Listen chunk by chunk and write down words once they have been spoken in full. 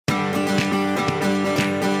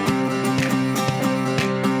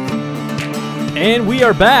And we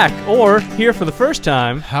are back, or here for the first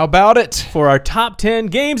time. How about it? For our top 10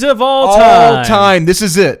 games of all time. All time. This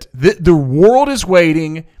is it. The world is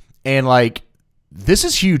waiting, and like, this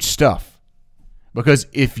is huge stuff. Because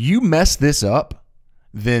if you mess this up,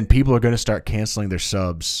 then people are going to start canceling their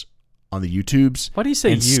subs on the YouTubes. Why do you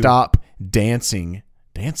say and stop dancing?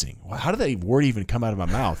 Dancing? Well, how did that word even come out of my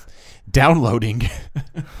mouth? Downloading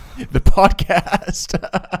the podcast.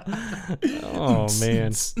 Oh,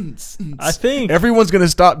 man. I think everyone's going to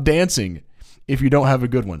stop dancing if you don't have a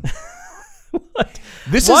good one. What?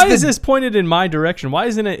 Why is this pointed in my direction? Why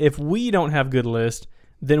isn't it if we don't have good list,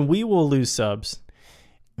 then we will lose subs?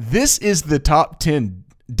 This is the top 10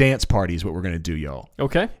 dance parties, what we're going to do, y'all.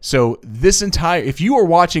 Okay. So this entire, if you are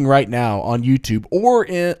watching right now on YouTube or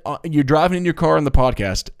you're driving in your car on the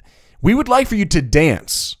podcast, we would like for you to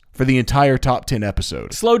dance for the entire top 10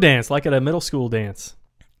 episode. Slow dance, like at a middle school dance.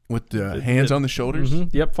 With the hands on the shoulders?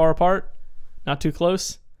 Mm-hmm. Yep, far apart, not too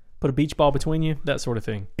close. Put a beach ball between you, that sort of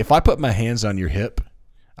thing. If I put my hands on your hip,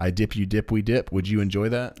 I dip, you dip, we dip, would you enjoy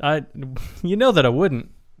that? You know that I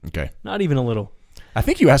wouldn't. Okay. Not even a little. I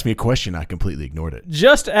think you asked me a question. I completely ignored it.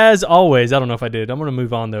 Just as always, I don't know if I did. I'm going to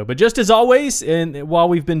move on, though. But just as always, and while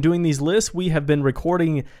we've been doing these lists, we have been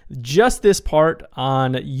recording just this part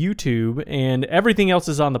on YouTube, and everything else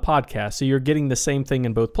is on the podcast. So you're getting the same thing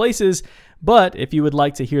in both places. But if you would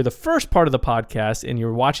like to hear the first part of the podcast and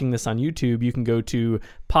you're watching this on YouTube, you can go to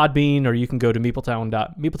Podbean or you can go to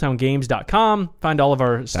meepletowngames.com, find all of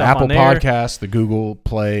our stuff Apple on there. Podcasts, the Google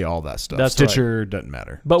Play, all that stuff. That's Stitcher, right. Doesn't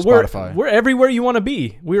matter. But Spotify. we're everywhere you want to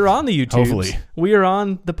be. We're on the YouTubes. Hopefully. We are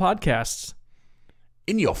on the podcasts.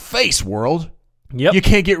 In your face, world. Yep. You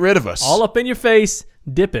can't get rid of us. All up in your face,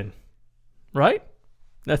 dipping. Right?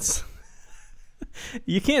 That's...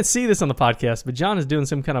 You can't see this on the podcast, but John is doing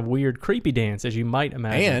some kind of weird, creepy dance, as you might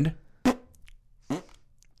imagine. And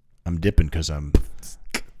I'm dipping because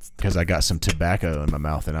I got some tobacco in my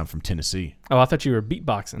mouth, and I'm from Tennessee. Oh, I thought you were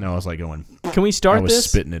beatboxing. No, I was like going. Can we start this? I was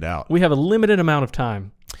spitting it out. We have a limited amount of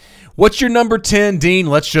time. What's your number 10, Dean?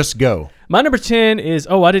 Let's just go. My number 10 is...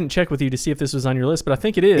 Oh, I didn't check with you to see if this was on your list, but I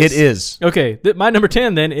think it is. It is. Okay, my number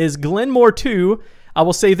 10 then is Glenmore 2. I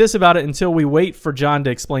will say this about it until we wait for John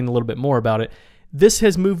to explain a little bit more about it. This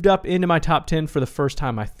has moved up into my top 10 for the first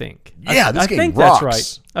time, I think. Yeah, this game think rocks. That's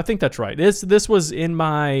right. I think that's right. This was in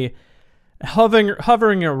my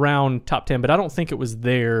hovering around top 10, but I don't think it was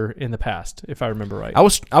there in the past, if I remember right. I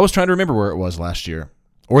was trying to remember where it was last year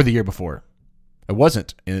or the year before. It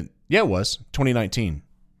wasn't. Yeah, it was 2019.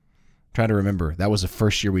 Trying to remember. That was the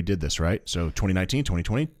first year we did this, right? So 2019,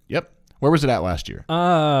 2020. Yep. Where was it at last year?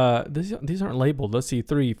 These aren't labeled. Let's see.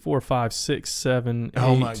 3, 4, 5, 6, 7, 8,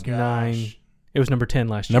 oh my gosh. 9. It was number 10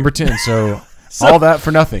 last year. Number 10. So, all that for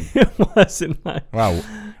nothing. It wasn't. Wow.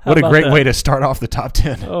 What a great way to start off the top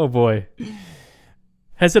 10. Oh, boy.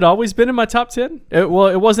 Has it always been in my top 10? Well,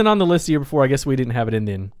 it wasn't on the list the year before. I guess we didn't have it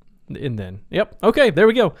in then. Yep. Okay, there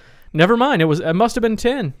we go. Never mind. It must have been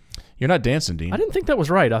 10. You're not dancing, Dean. I didn't think that was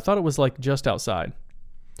right. I thought it was like just outside.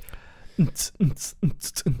 Yeah.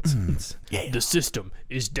 The system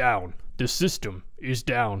is down. The system is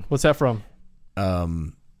down. What's that from?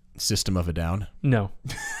 System of a Down. No.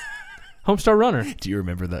 Homestar Runner. Do you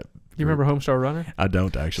remember that? You remember Homestar Runner? I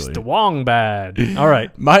don't actually. It's the Wong Bad. All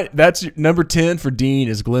right. That's number 10 for Dean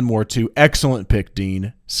is Glenmore 2. Excellent pick,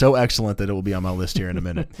 Dean. So excellent that it will be on my list here in a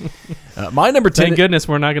minute. My number 10. Thank goodness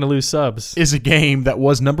we're not going to lose subs. Is a game that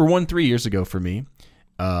was number 1 3 years ago for me.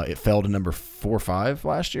 It fell to number 4 or 5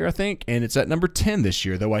 last year, I think, and it's at number 10 this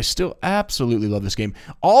year, though I still absolutely love this game.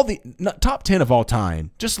 All the top 10 of all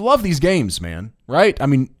time. Just love these games, man, right? I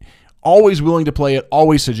mean, always willing to play it,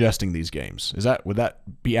 always suggesting these games. Would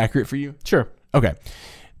that be accurate for you? Sure. Okay.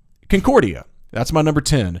 Concordia. That's my number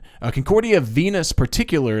 10. Concordia Venus,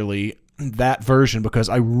 particularly that version, because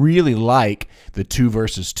I really like the 2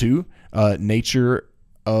 versus 2 nature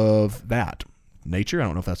of that. Nature? I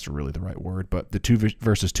don't know if that's really the right word, but the 2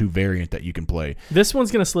 versus 2 variant that you can play. This one's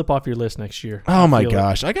going to slip off your list next year. Oh my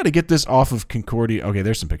gosh. I got to get this off of Concordia. Okay,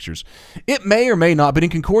 there's some pictures. It may or may not, but in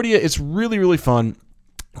Concordia, it's really, really fun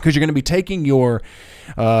because you're going to be taking your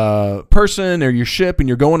person or your ship and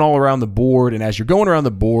you're going all around the board. And as you're going around the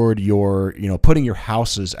board, you're putting your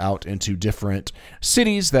houses out into different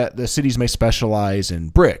cities that the cities may specialize in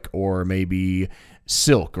brick or maybe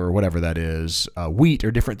silk or whatever that is, wheat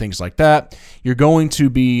or different things like that. You're going to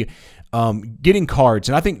be getting cards,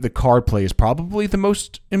 and I think the card play is probably the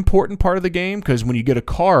most important part of the game because when you get a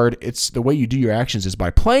card, it's the way you do your actions is by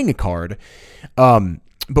playing a card.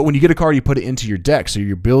 But when you get a card, you put it into your deck. So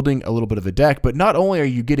you're building a little bit of a deck. But not only are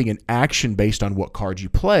you getting an action based on what cards you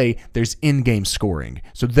play, there's in-game scoring.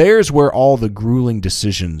 So there's where all the grueling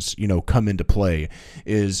decisions, come into play.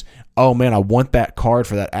 Is, oh man, I want that card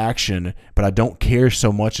for that action, but I don't care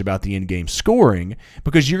so much about the in-game scoring,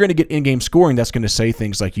 because you're going to get in-game scoring that's going to say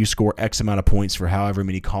things like you score X amount of points for however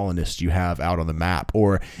many colonists you have out on the map,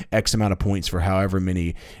 or X amount of points for however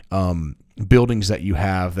many buildings that you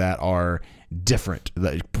have that are different,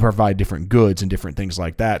 that provide different goods and different things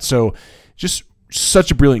like that. So just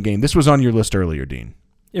such a brilliant game. This was on your list earlier, Dean.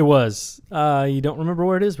 It was. You don't remember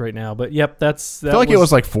where it is right now, but yep, that I feel like it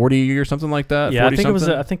was like 40 or something like that. Yeah, I think it was.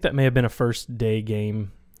 I think that may have been a first day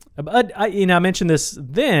game. But I mentioned this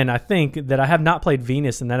then. I think that I have not played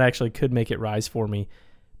Venus, and that actually could make it rise for me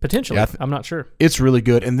potentially. Yeah, I'm not sure. It's really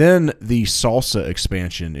good, and then the Salsa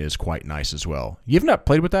expansion is quite nice as well. You've not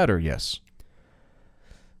played with that, or yes?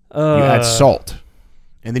 You add salt,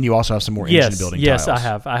 and then you also have some more engine building tiles. Yes, I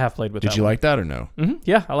have. I have played with that. Did you like that or no? Mm-hmm.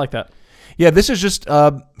 Yeah, I like that. Yeah, this is just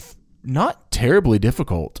not terribly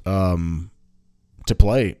difficult to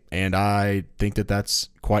play, and I think that that's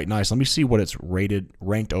quite nice. Let me see what it's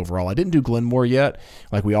ranked overall. I didn't do Glenmore yet.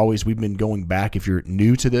 Like we've been going back. If you're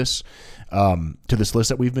new to this list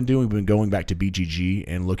that we've been doing, we've been going back to BGG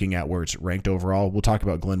and looking at where it's ranked overall. We'll talk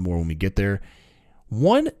about Glenmore when we get there.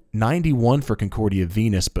 191 for Concordia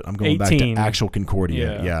Venus, but I'm going 18. Back to actual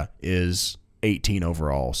Concordia. Yeah, is 18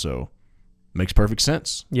 overall, so makes perfect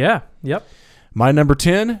sense. Yeah, yep. My number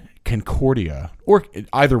 10, Concordia, or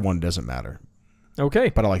either one doesn't matter. Okay.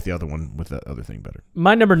 But I like the other one with the other thing better.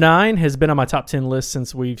 My number 9 has been on my top 10 list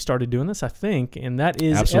since we've started doing this, I think, and that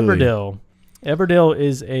is Everdell. Everdell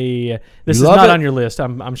is this is not on your list.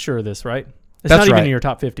 I'm sure of this, right? It's not even in your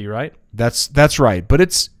top 50, right? That's right, but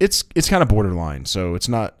it's kind of borderline, so it's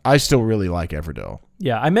not. I still really like Everdell.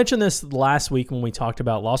 Yeah, I mentioned this last week when we talked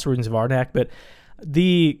about Lost Origins of Arnak, but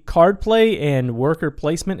the card play and worker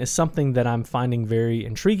placement is something that I'm finding very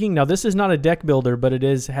intriguing. Now, this is not a deck builder, but it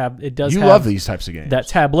does have. You love these types of games. That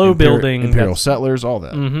tableau building, Imperial Settlers, all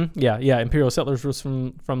that. Mm-hmm, yeah. Imperial Settlers was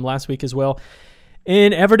from last week as well.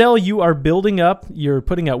 In Everdell, you are building up, you're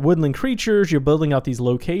putting out woodland creatures, you're building out these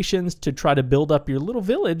locations to try to build up your little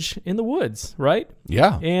village in the woods, right?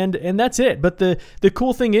 Yeah. And that's it. But the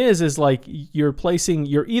cool thing is like you're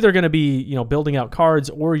either going to be, building out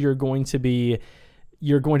cards, or you're going to be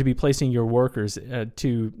placing your workers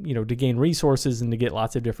to gain resources and to get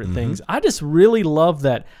lots of different things. I just really love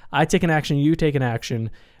that I take an action, you take an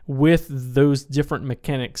action, with those different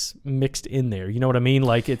mechanics mixed in there. You know what I mean?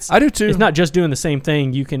 Like I do too. It's not just doing the same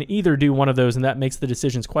thing. You can either do one of those, and that makes the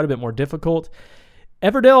decisions quite a bit more difficult.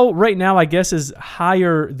 Everdell right now, I guess, is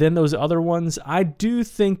higher than those other ones. I do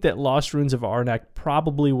think that Lost Ruins of Arnak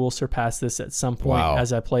probably will surpass this at some point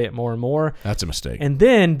as I play it more and more. That's a mistake. And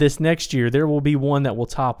then this next year, there will be one that will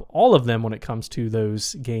top all of them when it comes to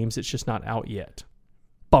those games. It's just not out yet.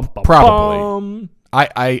 Probably.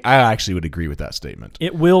 I actually would agree with that statement.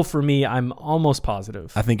 It will for me. I'm almost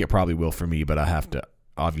positive. I think it probably will for me, but I have to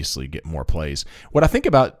obviously get more plays. What I think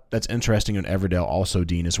about that's interesting in Everdell also,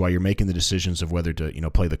 Dean, is while you're making the decisions of whether to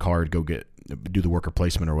play the card, do the worker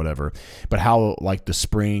placement or whatever, but how like the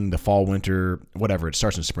spring, the fall, winter, whatever, it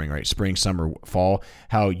starts in spring, right? Spring, summer, fall,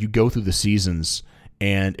 how you go through the seasons,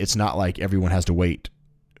 and it's not like everyone has to wait,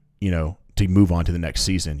 to move on to the next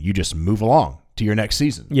season. You just move along to your next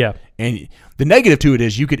season. Yeah. And the negative to it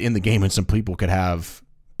is you could end the game and some people could have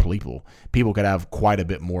quite a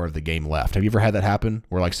bit more of the game left. Have you ever had that happen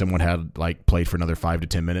where like someone had like played for another 5 to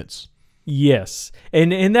 10 minutes? Yes.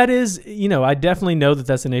 And that is, I definitely know that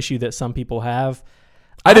that's an issue that some people have.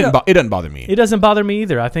 It doesn't bother me. It doesn't bother me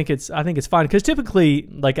either. I think it's fine, because typically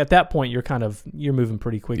like at that point you're moving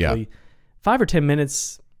pretty quickly. Yeah. 5 or 10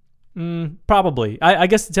 minutes, probably. I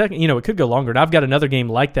guess it could go longer. And I've got another game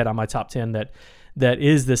like that on my top 10 that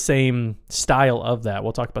is the same style of that.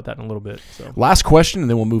 We'll talk about that in a little bit. So. Last question, and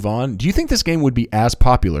then we'll move on. Do you think this game would be as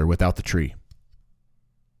popular without the tree?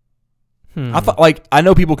 I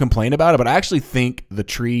know people complain about it, but I actually think the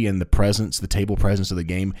tree and the table presence of the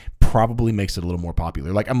game probably makes it a little more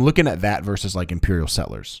popular. Like I'm looking at that versus like Imperial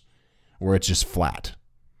Settlers, where it's just flat.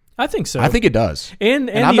 I think so. I think it does. And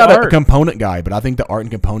I'm not a component guy, but I think the art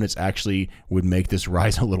and components actually would make this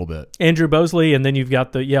rise a little bit. Andrew Bosley, and then you've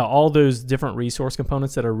got all those different resource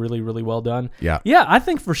components that are really, really well done. Yeah. Yeah, I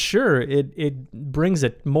think for sure it brings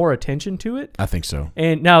more attention to it. I think so.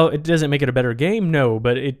 And now it doesn't make it a better game, no,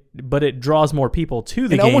 but it draws more people to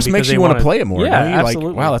the game. It almost makes you want to play it more. Yeah,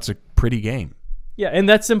 absolutely. Like, wow, that's a pretty game. Yeah, and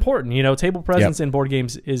that's important. Table presence in board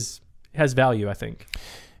games has value, I think.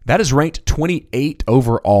 That is ranked 28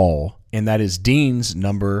 overall, and that is Dean's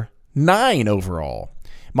number 9 overall.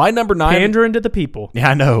 My number 9. Pandering to the people. Yeah,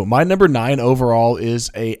 I know. My number 9 overall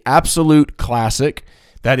is a absolute classic.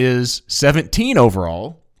 That is 17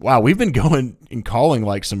 overall. Wow, we've been going and calling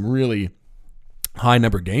like some really high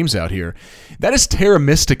number games out here. That is Terra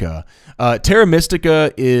Mystica. Terra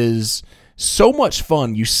Mystica is so much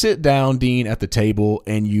fun. You sit down, Dean, at the table,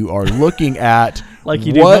 and you are looking at like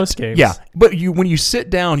you do most games. Yeah, but when you sit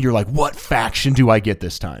down, you're like, what faction do I get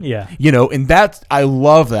this time? Yeah. And I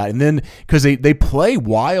love that. And then because they play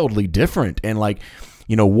wildly different, and like,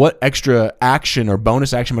 what extra action or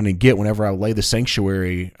bonus action I'm going to get whenever I lay the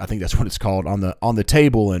sanctuary, I think that's what it's called, on the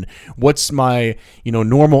table, and what's my,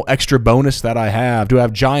 normal extra bonus that I have. Do I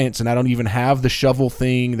have giants and I don't even have the shovel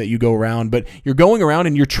thing that you go around, but you're going around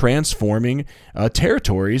and you're transforming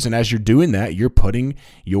territories, and as you're doing that, you're putting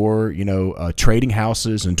your, trading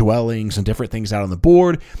houses and dwellings and different things out on the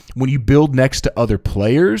board. When you build next to other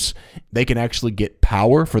players, they can actually get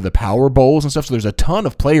power for the power bowls and stuff, so there's a ton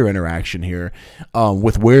of player interaction here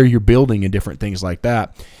with where you're building and different things like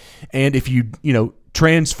that. And if you,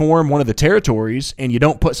 transform one of the territories and you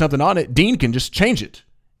don't put something on it, Dean can just change it.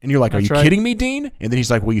 And you're like, are you kidding me, Dean? And then he's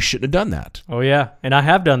like, well, you shouldn't have done that. Oh, yeah. And I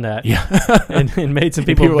have done that. Yeah. and made some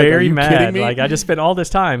people very mad. Like, I just spent all this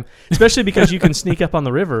time, especially because you can sneak up on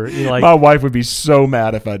the river. My wife would be so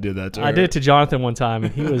mad if I did that to her. I did it to Jonathan one time,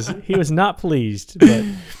 and he was not pleased. But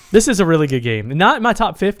this is a really good game. Not in my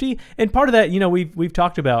top 50. And part of that, we've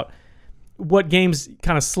talked about what games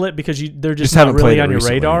kind of slip because they're just not really on your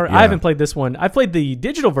radar. Yeah. I haven't played this one. I played the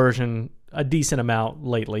digital version a decent amount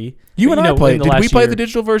lately. You and I played. Did we play the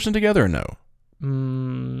digital version together or no?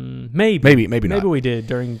 Maybe not. Maybe we did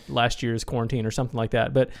during last year's quarantine or something like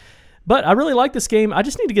that. But I really like this game. I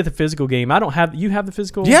just need to get the physical game. I don't have. You have the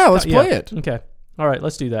physical? Yeah, let's play it. Okay. All right,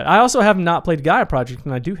 let's do that. I also have not played Gaia Project,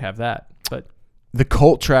 and I do have that. But the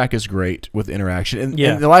cult track is great with interaction. And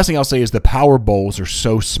the last thing I'll say is the power bowls are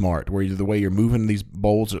so smart, where the way you're moving these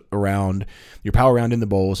bowls around, your power around in the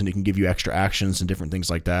bowls, and it can give you extra actions and different things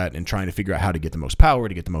like that, and trying to figure out how to get the most power,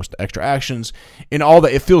 to get the most extra actions, and all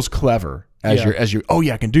that. It feels clever as you're, oh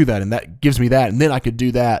yeah, I can do that, and that gives me that, and then I could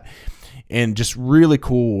do that. And just really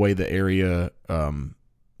cool way the area,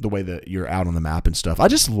 the way that you're out on the map and stuff. I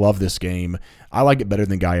just love this game. I like it better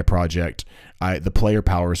than Gaia Project. The player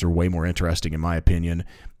powers are way more interesting in my opinion,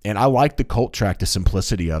 and I like the cult track, the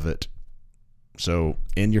simplicity of it. So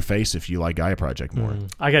in your face if you like Gaia Project more.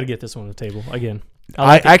 I got to get this one on the table again.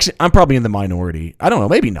 I'm probably in the minority. I don't know,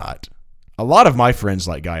 maybe not. A lot of my friends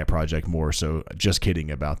like Gaia Project more, so just kidding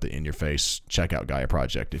about the in your face. Check out Gaia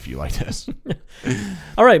Project if you like this.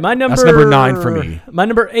 All right, that's number 9 for me. My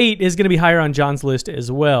number 8 is going to be higher on John's list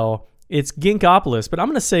as well. It's Ginkgopolis, but I'm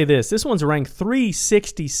going to say this. This one's ranked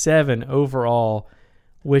 367 overall,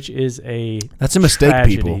 which is That's a mistake,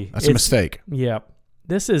 tragedy. People. That's a mistake. Yeah.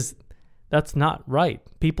 That's not right.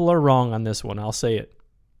 People are wrong on this one. I'll say it.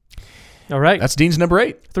 All right. That's Dean's number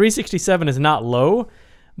 8. 367 is not low,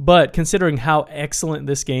 but considering how excellent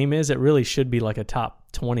this game is, it really should be like a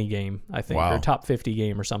top 20 game, I think, or top 50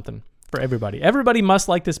 game or something for everybody. Everybody must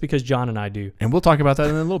like this because John and I do. And we'll talk about that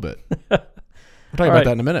in a little bit. We'll talk about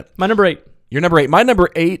that in a minute. My number 8. Your number 8. My number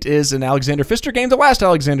 8 is an Alexander Pfister game, the last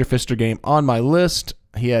Alexander Pfister game on my list.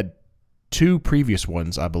 He had 2 previous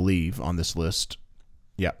ones, I believe, on this list.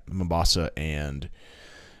 Yeah, Mombasa and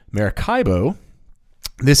Maracaibo.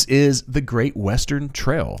 This is the Great Western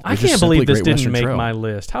Trail. I can't believe this didn't make my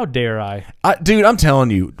list. How dare I? Dude, I'm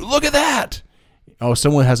telling you, look at that. Oh,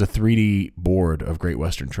 someone has a 3D board of Great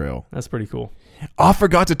Western Trail. That's pretty cool. I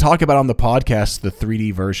forgot to talk about on the podcast the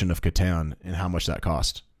 3D version of Catan and how much that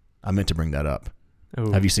cost. I meant to bring that up.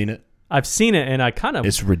 Ooh. Have you seen it? I've seen it, and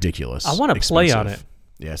it's ridiculous. I want to play on it.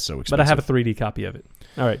 Yeah, it's so expensive. But I have a 3D copy of it.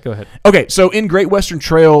 All right, go ahead. Okay, so in Great Western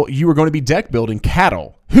Trail, you were going to be deck building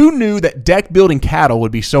cattle. Who knew that deck building cattle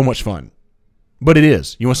would be so much fun? But it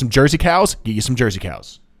is. You want some Jersey cows? Get you some Jersey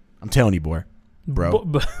cows. I'm telling you, boy.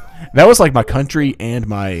 Bro. That was like my country and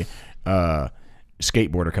my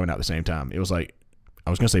skateboarder coming out at the same time. It was like,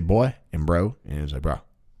 I was going to say boy and bro, and it was like, bro.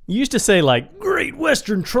 You used to say like, Great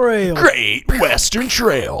Western Trail. Great Western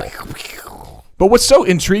Trail. But what's so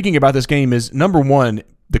intriguing about this game is, number one,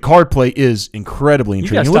 the card play is incredibly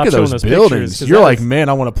intriguing. Look at those buildings. You're like, man,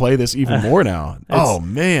 I want to play this even more now. Oh,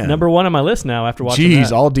 man. Number 1 on my list now after watching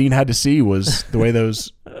that. All Dean had to see was the way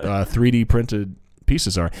those 3D printed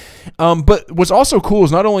pieces are. But what's also cool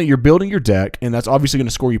is not only you're building your deck, and that's obviously going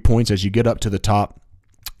to score you points as you get up to the top.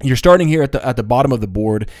 You're starting here at the bottom of the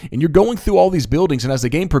board, and you're going through all these buildings, and as the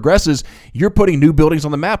game progresses, you're putting new buildings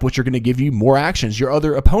on the map, which are going to give you more actions. Your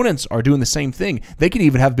other opponents are doing the same thing. They can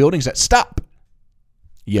even have buildings that stop.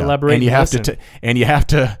 Yeah, collaborate and you have listen.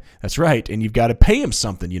 to. That's right, and you've got to pay him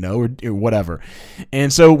something, or whatever.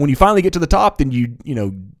 And so when you finally get to the top, then you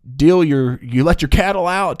let your cattle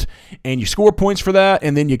out, and you score points for that,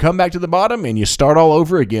 and then you come back to the bottom and you start all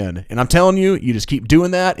over again. And I'm telling you, you just keep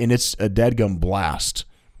doing that, and it's a dadgum blast.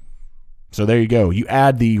 So there you go. You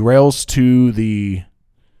add the rails to the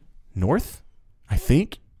north, I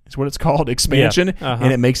think is what it's called, expansion,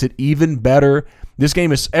 and it makes it even better. This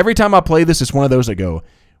game is, every time I play this, it's one of those I go,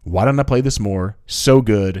 why don't I play this more? So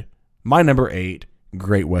good. My number 8,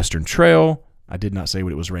 Great Western Trail. I did not say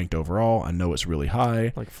what it was ranked overall. I know it's really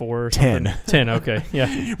high. Like 4 or 10. something. 10, okay.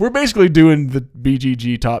 Yeah. We're basically doing the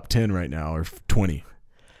BGG top 10 right now, or 20.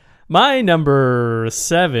 My number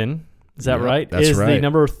 7, is that right? That's is right. the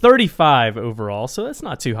number 35 overall, so that's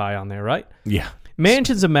not too high on there, right? Yeah.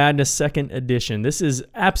 Mansions of Madness 2nd Edition. This is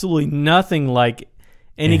absolutely nothing like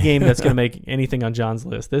any game that's going to make anything on John's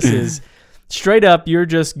list. This is straight up, you're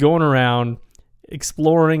just going around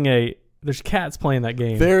exploring there's cats playing that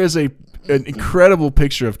game. There is an incredible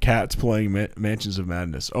picture of cats playing Mansions of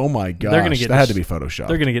Madness. Oh my gosh. They're gonna get that had to be Photoshopped.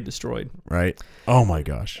 They're going to get destroyed. Right? Oh my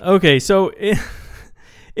gosh. Okay, so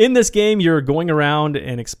in this game, you're going around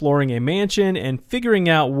and exploring a mansion and figuring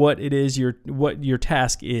out what it is what your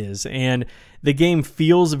task is. And the game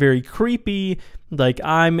feels very creepy. Like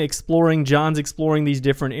John's exploring these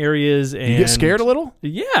different areas. And you get scared a little?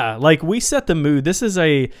 Yeah, like we set the mood. This is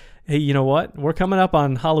hey, you know what? We're coming up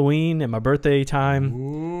on Halloween and my birthday time.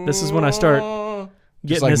 Ooh. This is when I start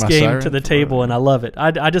getting this game to the table, and I love it.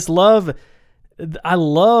 I just love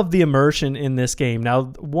the immersion in this game. Now,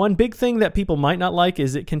 one big thing that people might not like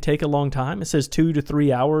is it can take a long time. It says 2 to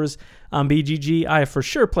 3 hours on BGG. I have for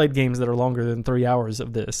sure played games that are longer than 3 hours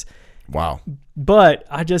of this. Wow. But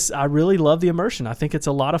I really love the immersion. I think it's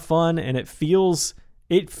a lot of fun, and it feels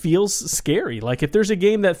scary. Like if there's a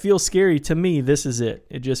game that feels scary, to me, this is it.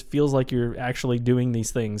 It just feels like you're actually doing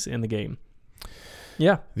these things in the game.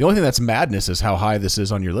 Yeah. The only thing that's madness is how high this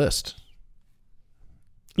is on your list.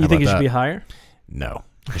 You think it should be higher? No,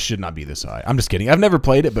 it should not be this high. I'm just kidding. I've never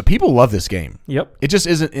played it, but people love this game. Yep. It just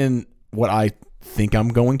isn't in what I think I'm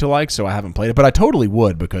going to like, so I haven't played it. But I totally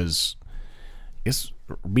would, because it's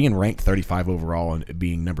being ranked 35 overall and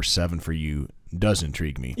being number 7 for you does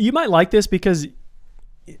intrigue me. You might like this because,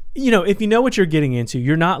 if you know what you're getting into,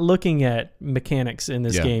 you're not looking at mechanics in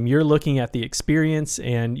this game. You're looking at the experience,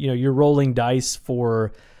 and you're rolling dice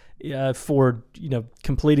for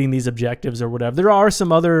completing these objectives or whatever. There are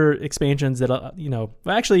some other expansions that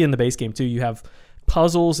actually in the base game too, you have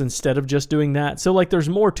puzzles instead of just doing that. So like there's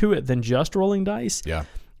more to it than just rolling dice. Yeah.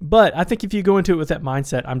 But I think if you go into it with that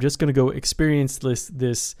mindset, I'm just going to go experience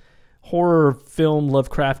this horror film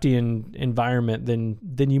Lovecraftian environment,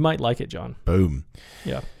 then you might like it, John. Boom.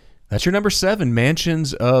 Yeah. That's your number 7,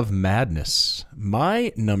 Mansions of Madness.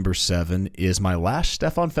 My number 7 is my last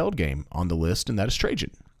Stefan Feld game on the list, and that is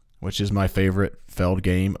Trajan, which is my favorite Feld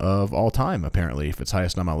game of all time, apparently, if it's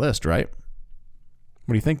highest on my list, right?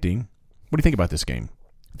 What do you think, Dean? What do you think about this game?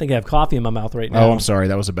 I think I have coffee in my mouth right now. Oh, I'm sorry.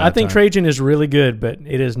 That was a bad I think time. Trajan is really good, but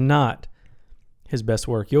it is not his best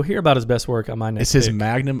work. You'll hear about his best work on my next It's his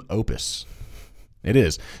magnum opus. It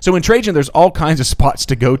is. So in Trajan, there's all kinds of spots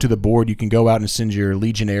to go to the board. You can go out and send your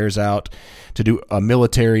legionnaires out to do a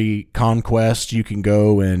military conquest. You can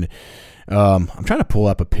go and I'm trying to pull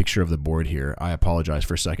up a picture of the board here. I apologize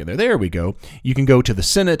for a second there. There we go. You can go to the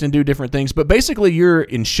Senate and do different things. But basically, you're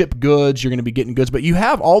in ship goods. You're going to be getting goods. But you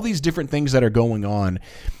have all these different things that are going on.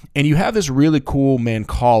 And you have this really cool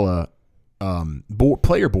Mancala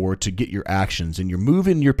player board to get your actions. And you're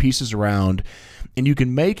moving your pieces around. And you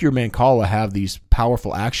can make your Mancala have these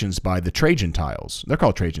powerful actions by the Trajan tiles. They're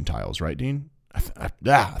called Trajan tiles, right, Dean? I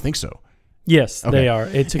think so. Yes, okay. They are.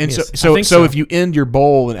 So if you end your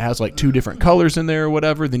bowl and it has like 2 different colors in there or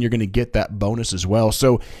whatever, then you're going to get that bonus as well.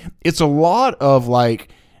 So it's a lot of I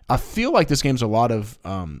feel like this game's a lot of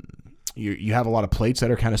you have a lot of plates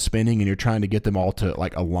that are kind of spinning, and you're trying to get them all to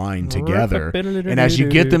align together. And as you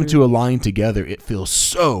get them to align together, it feels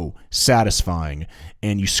so satisfying,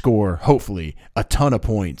 and you score hopefully a ton of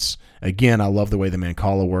points. Again, I love the way the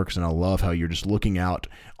Mancala works, and I love how you're just looking out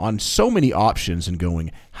on so many options and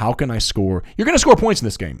going, how can I score? You're going to score points in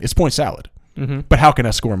this game. It's point salad. Mm-hmm. But how can I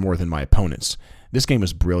score more than my opponents? This game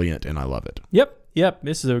is brilliant, and I love it. Yep.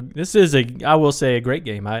 This is I will say, a great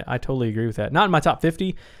game. I totally agree with that. Not in my top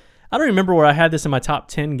 50. I don't remember where I had this in my top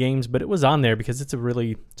 10 games, but it was on there because it's a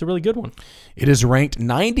really good one. It is ranked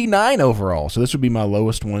 99 overall, so this would be my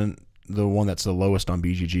lowest one. The one that's the lowest on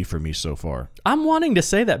BGG for me so far. I'm wanting to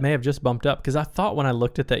say that may have just bumped up, because I thought when I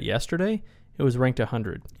looked at that yesterday, it was ranked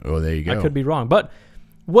 100. Oh, there you go. I could be wrong. But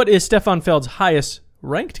what is Stefan Feld's highest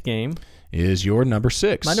ranked game is your number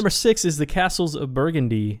 6. My number 6 is the Castles of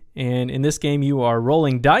Burgundy. And in this game, you are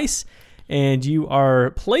rolling dice, and you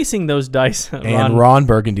are placing those dice. And Ron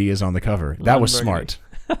Burgundy is on the cover. That was Burgundy.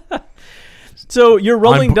 smart. So you're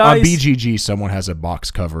rolling dice. On BGG, someone has a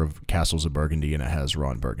box cover of Castles of Burgundy, and it has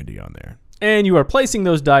Ron Burgundy on there. And you are placing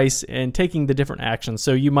those dice and taking the different actions.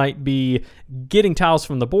 So you might be getting tiles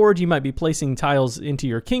from the board. You might be placing tiles into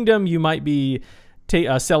your kingdom. You might be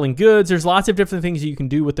selling goods. There's lots of different things you can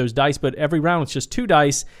do with those dice, but every round it's just 2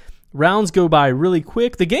 dice. Rounds go by really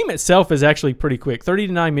quick. The game itself is actually pretty quick, 30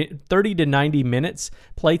 to 90 minutes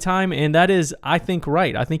playtime, and that is, I think,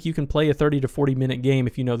 right. I think you can play a 30 to 40-minute game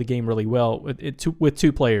if you know the game really well with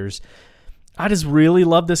 2 players. I just really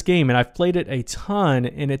love this game, and I've played it a ton,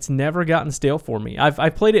 and it's never gotten stale for me.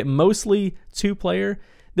 I've played it mostly 2-player.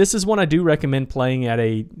 This is one I do recommend playing at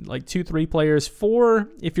a 2-3 players. 4,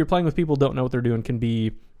 if you're playing with people who don't know what they're doing, it can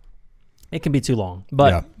be too long.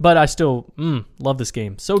 But I still love this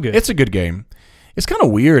game. So good. It's a good game. It's kind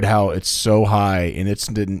of weird how it's so high, and it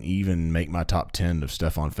didn't even make my top 10 of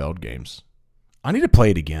Stefan Feld games. I need to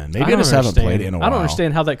play it again. Maybe I just haven't played it in a while. I don't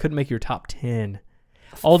understand how that couldn't make your top 10.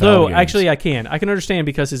 Although, actually, I can. I can understand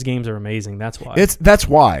because his games are amazing. That's why. That's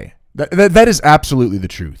why. That is absolutely the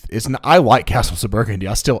truth. I like Castles of Burgundy.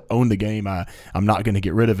 I still own the game. I'm not going to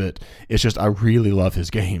get rid of it. It's just I really love his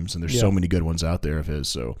games, and there's so many good ones out there of his.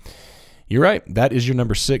 So you're right. That is your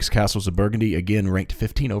number 6, Castles of Burgundy. Again, ranked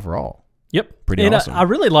 15 overall. Yep. Pretty awesome. I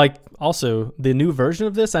really like also the new version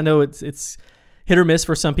of this. I know it's hit or miss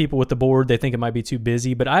for some people with the board. They think it might be too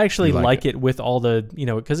busy, but I actually like it with all the,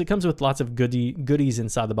 because it comes with lots of goodies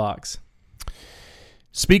inside the box.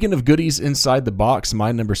 Speaking of goodies inside the box,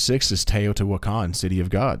 my number 6 is Teotihuacan, City of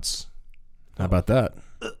Gods. How about that?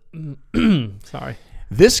 Sorry.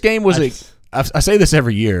 This game was I say this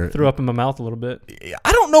every year. Threw up in my mouth a little bit.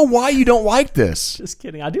 I don't know why you don't like this. Just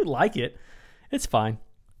kidding. I do like it. It's fine.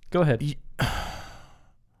 Go ahead.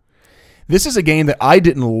 This is a game that I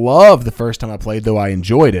didn't love the first time I played, though I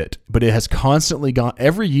enjoyed it. But it has constantly gone,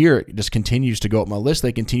 every year it just continues to go up my list.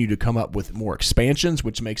 They continue to come up with more expansions,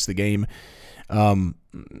 which makes the game,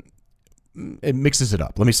 it mixes it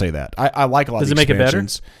up. Let me say that. I like a lot of the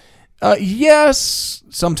expansions. Does it make it better? Yes,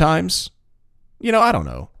 sometimes. I don't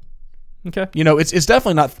know. Okay. It's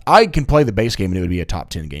definitely not. I can play the base game and it would be a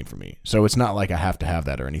top 10 game for me. So it's not like I have to have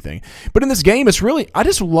that or anything. But in this game, it's really, I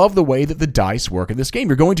just love the way that the dice work in this game.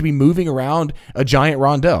 You're going to be moving around a giant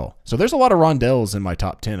rondelle. So there's a lot of rondelles in my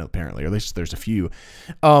top 10 apparently, or at least there's a few.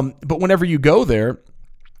 But whenever you go there,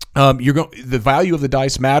 the value of the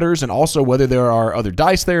dice matters, and also whether there are other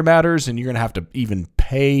dice there matters, and you're going to have to even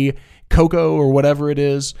pay cocoa or whatever it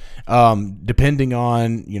is, depending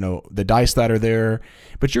on the dice that are there.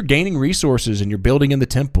 But you're gaining resources and you're building in the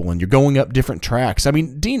temple and you're going up different tracks. I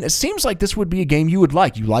mean, Dean, it seems like this would be a game you would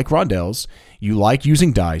like. You like rondelles, you like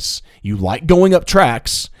using dice, you like going up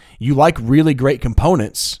tracks, you like really great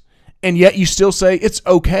components, and yet you still say it's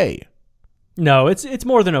okay. No, it's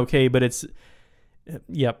more than okay, but it's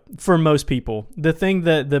for most people.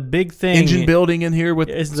 The big thing engine building in here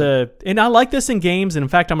and I like this in games, and in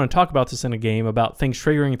fact I'm going to talk about this in a game about things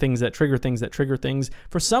triggering things that trigger things.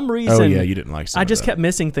 For some reason, you didn't like I just kept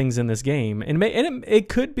missing things in this game, and it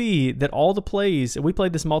could be that all the plays, we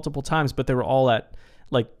played this multiple times, but they were all at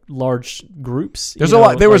large groups. There's a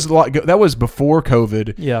lot. There was a lot. That was before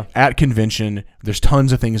COVID. Yeah. At convention, there's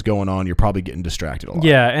tons of things going on. You're probably getting distracted a lot.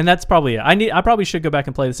 Yeah, and that's probably it. I probably should go back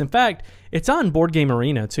and play this. In fact, it's on Board Game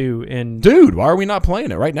Arena too. And dude, why are we not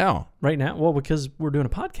playing it right now? Right now, well, because we're doing a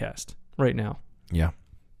podcast right now. Yeah,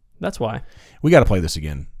 that's why. We got to play this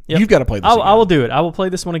again. Yep. You've got to play this. I will do it. I will play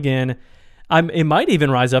this one again. It might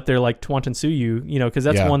even rise up there like Tuantansuyu, because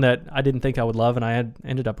that's one that I didn't think I would love, and I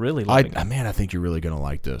ended up really loving. I think you're really going to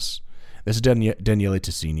like this. This is Daniele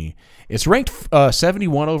Ticini. It's ranked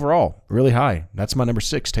 71 overall, really high. That's my number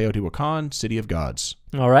 6, Teotihuacan, City of Gods.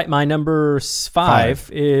 All right, my number 5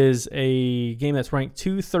 is a game that's ranked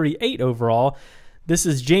 238 overall. This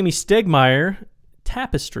is Jamie Stegmaier,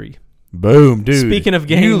 Tapestry. Boom, dude. Speaking of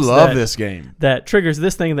games, you love this game. That triggers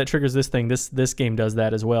this thing, that triggers this thing. This game does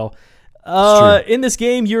that as well. In this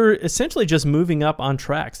game, you're essentially just moving up on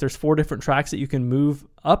tracks. There's 4 different tracks that you can move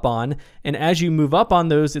up on, and as you move up on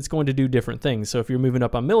those, it's going to do different things. So if you're moving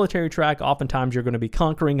up on military track, oftentimes you're going to be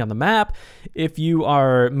conquering on the map. If you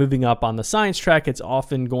are moving up on the science track, it's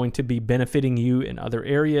often going to be benefiting you in other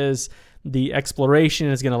areas. The exploration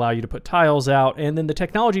is going to allow you to put tiles out, and then the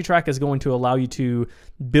technology track is going to allow you to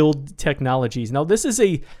build technologies. Now, this is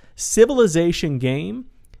a civilization game.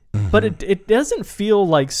 Mm-hmm. But it doesn't feel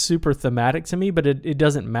like super thematic to me, but it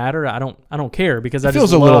doesn't matter. I don't care because it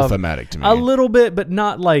feels a little thematic to me. A little bit, but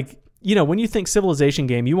not like you know, when you think civilization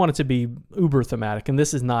game, you want it to be uber thematic, and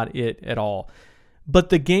this is not it at all. But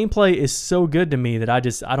the gameplay is so good to me that I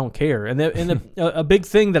don't care. And a big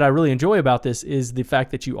thing that I really enjoy about this is the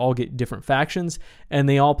fact that you all get different factions, and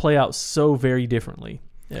they all play out so very differently.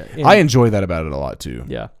 And I enjoy that about it a lot too.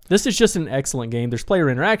 Yeah, this is just an excellent game. There's player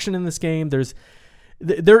interaction in this game.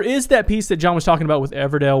 There is that piece that John was talking about with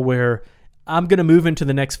Everdell where I'm going to move into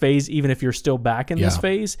the next phase even if you're still back in this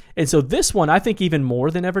phase. And so this one, I think even more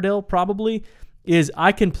than Everdell probably, is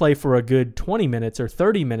I can play for a good 20 minutes or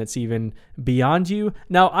 30 minutes even beyond you.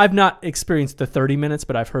 Now, I've not experienced the 30 minutes,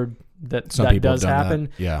 but I've heard that that does happen.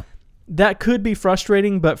 That. Yeah. That could be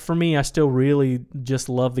frustrating, but for me, I still really just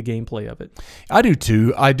love the gameplay of it. I do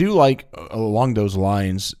too. I do like, along those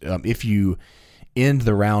lines, if you end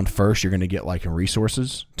the round first, you're going to get like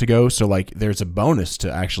resources to go. So like there's a bonus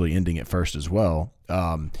to actually ending it first as well.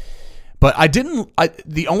 But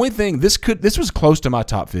the only thing, this was close to my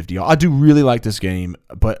top 50. I do really like this game,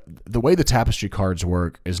 but the way the Tapestry cards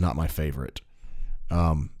work is not my favorite.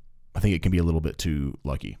 I think it can be a little bit too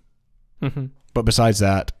lucky. Mm-hmm. But besides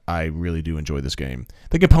that, I really do enjoy this game.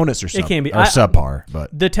 The components are subpar,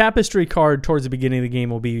 but the Tapestry card towards the beginning of the game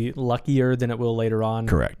will be luckier than it will later on.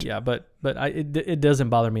 Correct. Yeah, but it doesn't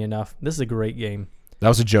bother me enough. This is a great game. That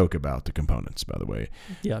was a joke about the components, by the way.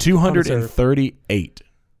 Yeah, 238.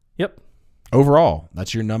 Yep. Overall,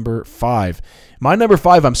 that's your number 5. My number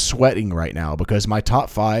 5, I'm sweating right now because my top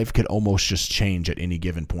 5 could almost just change at any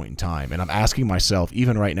given point in time. And I'm asking myself,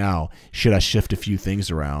 even right now, should I shift a few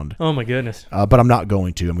things around? Oh, my goodness. But I'm not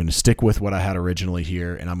going to. I'm going to stick with what I had originally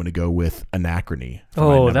here, and I'm going to go with Anachrony.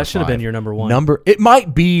 Oh, that should have been your number 1. It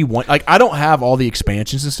might be one. Like, I don't have all the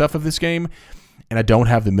expansions and stuff of this game, and I don't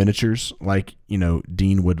have the miniatures like, you know,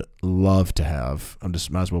 Dean would love to have.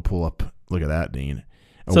 Might as well pull up. Look at that, Dean.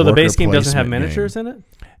 So the base game doesn't have miniatures in it?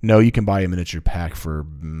 No, you can buy a miniature pack for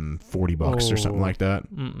 $40 or something like that.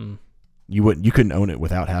 Mm-mm. You couldn't own it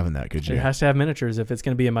without having that, could you? It has to have miniatures if it's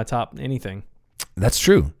going to be in my top anything. That's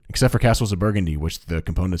true, except for Castles of Burgundy, which the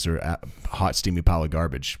components are a hot, steamy pile of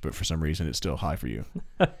garbage, but for some reason it's still high for you.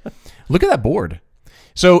 Look at that board.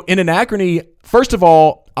 So in Anachrony, first of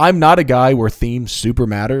all, I'm not a guy where theme super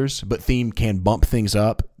matters, but theme can bump things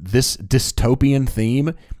up. This dystopian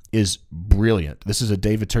theme is brilliant. This is a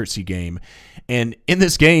David Turczi game. And in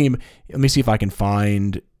this game, let me see if I can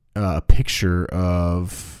find a picture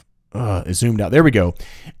of zoomed out. There we go.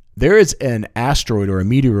 There is an asteroid or a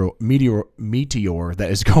meteor that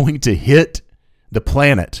is going to hit the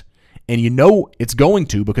planet. And you know it's going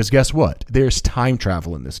to because guess what? There's time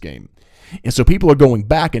travel in this game. And so people are going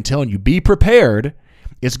back and telling you, be prepared.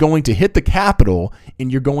 It's going to hit the capital,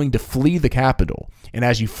 and you're going to flee the capital. And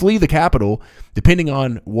as you flee the capital, depending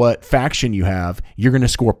on what faction you have, you're going to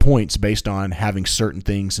score points based on having certain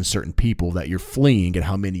things and certain people that you're fleeing, and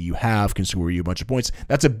how many you have can score you a bunch of points.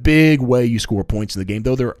 That's a big way you score points in the game,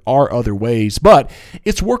 though there are other ways. But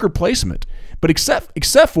it's worker placement. But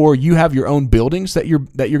except for you have your own buildings that you're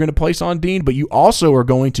going to place on, Dean, but you also are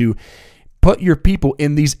going to put your people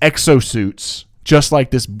in these exosuits, just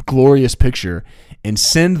like this glorious picture, and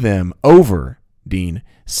send them over, Dean.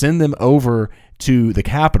 Send them over to the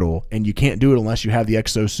capital, and you can't do it unless you have the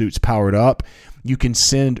exosuits powered up. You can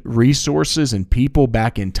send resources and people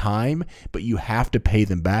back in time, but you have to pay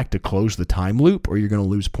them back to close the time loop, or you're going to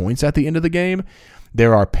lose points at the end of the game.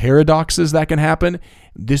 There are paradoxes that can happen.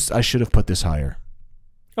 I should have put this higher.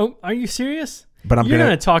 Oh, are you serious? But you're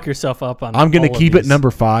going to talk yourself up on. I'm going to keep it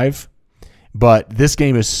number 5, but this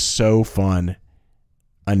game is so fun.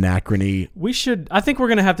 Anachrony. I think we're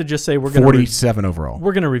going to have to just say we're going to 47 overall.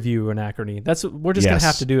 We're going to review Anachrony. We're just going to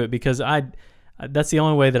have to do it because that's the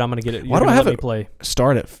only way that I'm going to get it. Why do I have it play?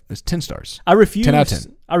 Start it's 10 stars. I refuse. 10 out of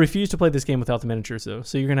 10. I refuse to play this game without the miniatures though.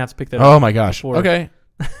 So you're going to have to pick that up. Oh my gosh. Okay.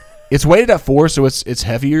 It's weighted at 4, so it's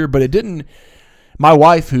heavier, but it didn't. My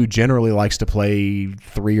wife, who generally likes to play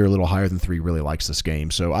 3 or a little higher than 3, really likes this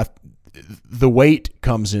game. So the weight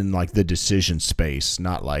comes in like the decision space,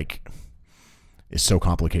 not like it's so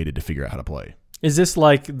complicated to figure out how to play. Is this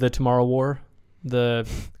like the Tomorrow War, the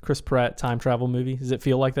Chris Pratt time travel movie? Does it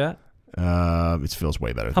feel like that? It feels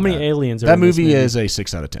way better. How many aliens are that in this movie? Is a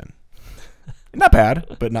 6 out of 10. Not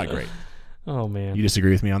bad, but not great. Oh man, you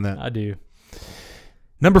disagree with me on that? I do.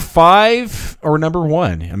 Number 5 or number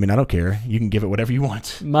 1? I mean, I don't care. You can give it whatever you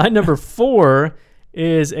want. My number 4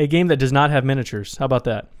 is a game that does not have miniatures. How about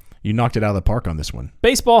that? You knocked it out of the park on this one.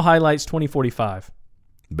 Baseball Highlights 2045.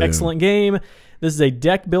 Boom. Excellent game. This is a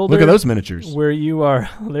deck builder. Look at those miniatures. Where you are.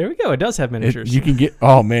 There we go. It does have miniatures. You can get.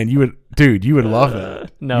 Oh man, you would love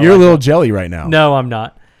that. No, you're a little jelly right now. No, I'm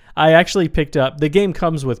not. I actually picked up, the game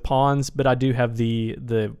comes with pawns, but I do have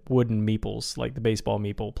the wooden meeples, like the baseball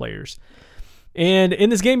meeple players. And in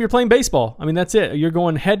this game, you're playing baseball. I mean, that's it. You're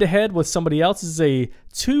going head-to-head with somebody else. This is a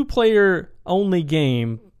 2-player only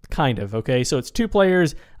game, kind of, okay? So it's 2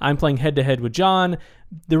 players. I'm playing head-to-head with John.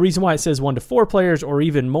 The reason why it says 1 to 4 players or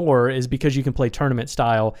even more is because you can play tournament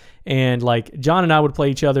style. And like John and I would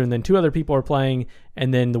play each other, and then 2 other people are playing,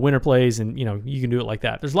 and then the winner plays, and you can do it like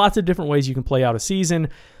that. There's lots of different ways you can play out a season.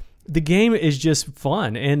 The game is just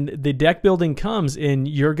fun, and the deck building comes, and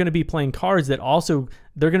you're going to be playing cards that also,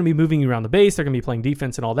 they're going to be moving you around the base, they're going to be playing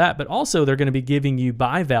defense and all that, but also they're going to be giving you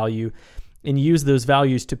buy value and use those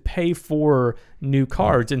values to pay for new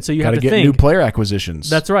cards. And so you have to get think, new player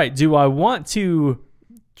acquisitions. That's right. Do I want to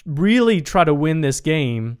really try to win this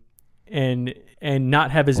game and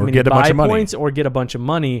not have as many buy points or get a bunch of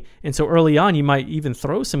money? And so early on, you might even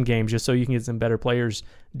throw some games just so you can get some better players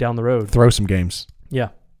down the road. Throw some games. Yeah.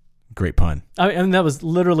 Great pun. And that was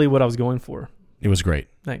literally what I was going for. It was great.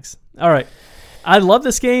 Thanks. All right. I love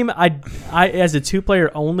this game. I as a 2-player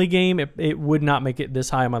only game, it would not make it this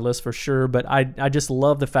high on my list for sure, but I just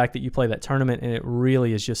love the fact that you play that tournament, and it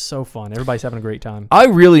really is just so fun. Everybody's having a great time. I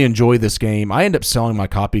really enjoy this game. I end up selling my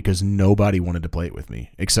copy because nobody wanted to play it with me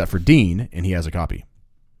except for Dean, and he has a copy.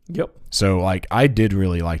 Yep. So, like, I did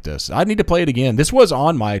really like this. I need to play it again. This was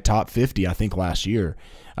on my top 50, I think, last year.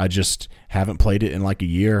 I just haven't played it in like a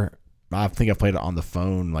year. I think I've played it on the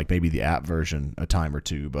phone, like maybe the app version a time or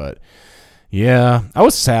two. But, yeah, I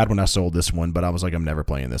was sad when I sold this one, but I was like, I'm never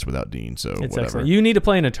playing this without Dean, so it's whatever. Excellent. You need to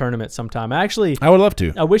play in a tournament sometime. Actually, I would love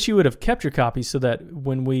to. I wish you would have kept your copies so that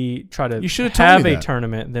when we try to have a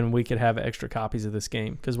tournament, then we could have extra copies of this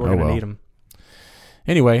game because we're going to need them.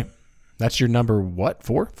 Anyway, that's your number what?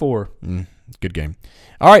 4? 4. Good game.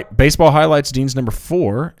 All right, baseball highlights. Dean's number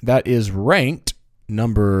 4. That is ranked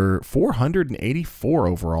number 484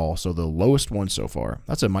 overall, so the lowest one so far.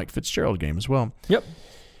 That's a Mike Fitzgerald game as well. Yep.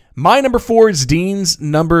 My number 4 is Dean's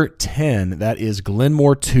number 10. That is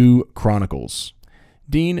Glenmore 2 Chronicles.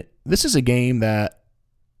 Dean, this is a game that...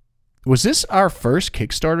 Was this our first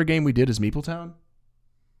Kickstarter game we did as Meepletown?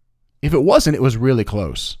 If it wasn't, it was really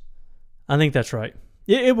close. I think that's right.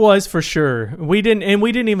 It was for sure. We didn't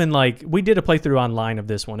even we did a playthrough online of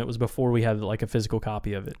this one. It was before we had like a physical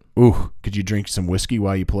copy of it. Ooh, could you drink some whiskey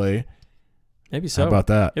while you play? Maybe so. How about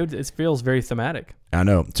that? It feels very thematic. I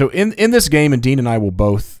know. So in this game, and Dean and I will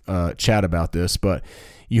both chat about this, but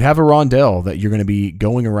you have a rondelle that you're going to be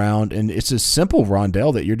going around, and it's a simple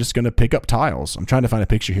rondelle that you're just going to pick up tiles. I'm trying to find a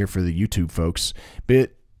picture here for the YouTube folks,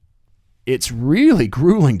 but it's really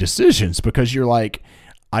grueling decisions because you're like,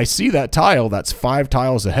 I see that tile that's 5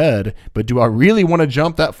 tiles ahead, but do I really want to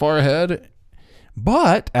jump that far ahead?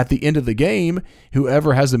 But at the end of the game,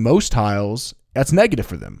 whoever has the most tiles, that's negative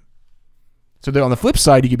for them. So on the flip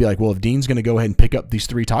side, you could be like, well, if Dean's going to go ahead and pick up these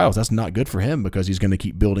 3 tiles, that's not good for him because he's going to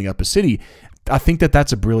keep building up a city. I think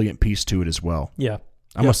that's a brilliant piece to it as well. Yeah.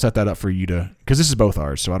 I'm going to set that up for you to, because this is both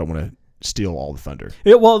ours, so I don't want to steal all the thunder.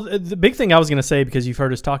 Well, the big thing I was going to say, because you've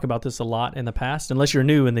heard us talk about this a lot in the past, unless you're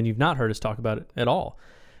new and then you've not heard us talk about it at all.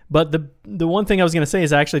 But the one thing I was going to say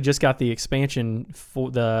is I actually just got the expansion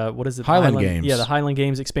for the, what is it? Highland Games. Yeah, the Highland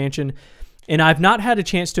Games expansion. And I've not had a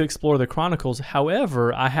chance to explore the Chronicles.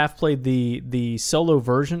 However, I have played the solo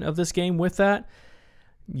version of this game with that.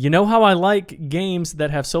 You know how I like games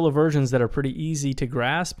that have solo versions that are pretty easy to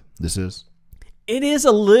grasp? This is? It is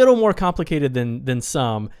a little more complicated than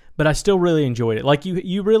some, but I still really enjoyed it. Like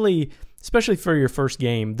you really, especially for your first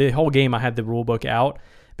game, the whole game I had the rule book out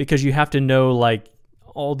because you have to know like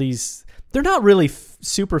all these, they're not really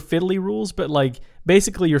super fiddly rules, but like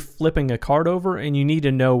basically you're flipping a card over and you need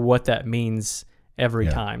to know what that means every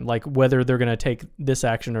time, like whether they're going to take this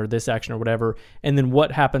action or whatever, and then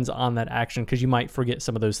what happens on that action, because you might forget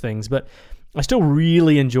some of those things. But I still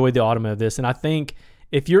really enjoyed the autumn of this, and I think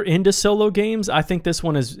if you're into solo games, I think this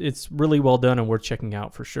one it's really well done and worth checking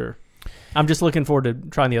out for sure. I'm just looking forward to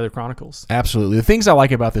trying the other Chronicles. Absolutely. The things I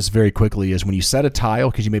like about this very quickly is when you set a tile,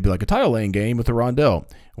 because you may be like a tile laying game with a rondelle.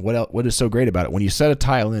 What is so great about it? When you set a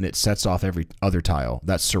tile in, it sets off every other tile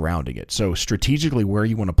that's surrounding it. So strategically where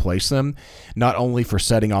you want to place them, not only for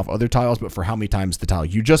setting off other tiles, but for how many times the tile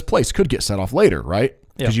you just placed could get set off later, right?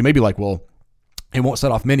 Because you may be like, well, it won't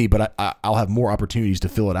set off many, but I'll have more opportunities to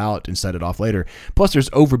fill it out and set it off later. Plus, there's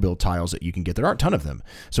overbuild tiles that you can get. There aren't a ton of them.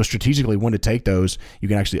 So strategically, when to take those, you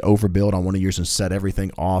can actually overbuild on one of yours and set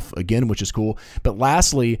everything off again, which is cool. But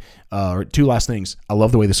lastly, or 2 last things, I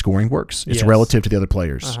love the way the scoring works. It's relative to the other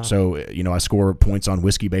players. So, you know, I score points on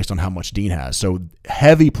whiskey based on how much Dean has. So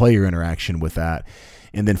heavy player interaction with that.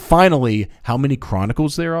 And then finally, how many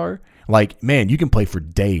Chronicles there are. Like, man, you can play for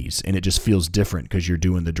days, and it just feels different because you're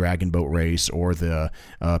doing the dragon boat race or the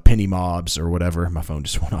penny mobs or whatever. My phone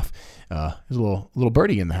just went off. There's a little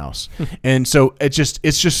birdie in the house. And so it's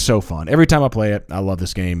just so fun. Every time I play it, I love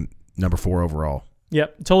this game. Number 4 overall.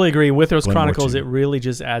 Yep, totally agree. With those Glen Chronicles, it really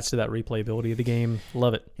just adds to that replayability of the game.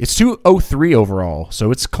 Love it. It's 203 overall,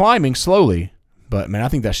 so it's climbing slowly. But, man, I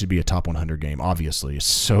think that should be a top 100 game, obviously. It's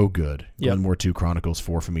so good. Yep. Glen 2 Chronicles,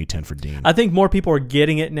 4 for me, 10 for Dean. I think more people are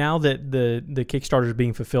getting it now that the Kickstarter is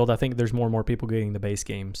being fulfilled. I think there's more and more people getting the base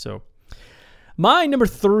game. So, my number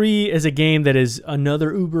 3 is a game that is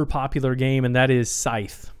another uber popular game, and that is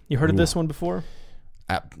Scythe. You heard of this one before?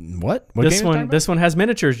 What? This one has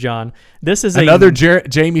miniatures, John. This is another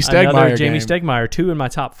Jamie Stegmaier another Jamie game. Stegmaier, 2 in my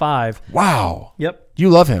top 5. Wow. Yep. You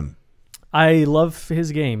love him. I love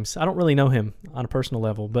his games. I don't really know him on a personal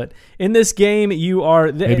level, but in this game, you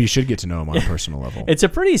are... Maybe you should get to know him on a personal level. It's a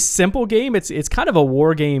pretty simple game. It's kind of a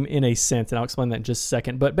war game in a sense, and I'll explain that in just a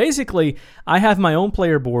second. But basically, I have my own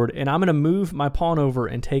player board, and I'm going to move my pawn over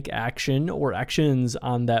and take action or actions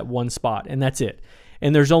on that one spot, and that's it.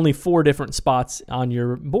 And there's only 4 different spots on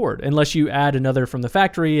your board, unless you add another from the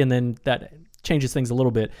factory, and then that changes things a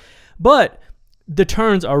little bit. But the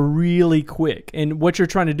turns are really quick, and what you're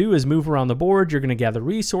trying to do is move around the board. You're going to gather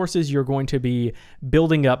resources. You're going to be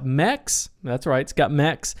building up mechs. That's right, it's got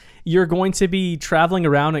mechs. You're going to be traveling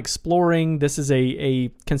around, exploring. This is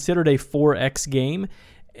considered a 4X game.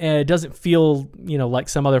 It doesn't feel, like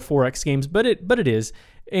some other 4X games, but it is.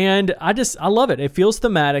 And I love it. It feels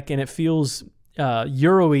thematic, and it feels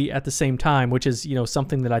Euro-y at the same time, which is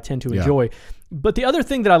something that I tend to enjoy. But the other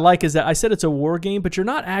thing that I like is that I said it's a war game, but you're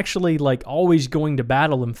not actually like always going to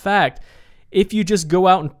battle. In fact, if you just go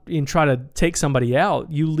out and try to take somebody out,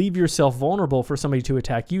 you leave yourself vulnerable for somebody to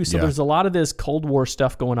attack you. So there's a lot of this Cold War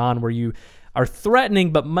stuff going on where you are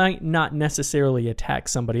threatening but might not necessarily attack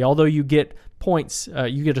somebody, although you get points,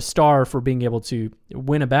 you get a star for being able to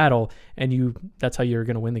win a battle, and that's how you're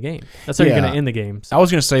going to win the game. That's how you're going to end the game. So. I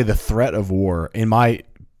was going to say the threat of war in my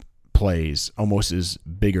plays almost is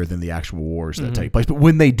bigger than the actual wars that take place, but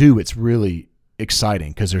when they do, it's really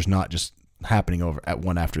exciting because there's not just happening over at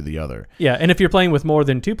one after the other. Yeah, and if you're playing with more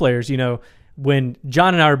than 2 players, when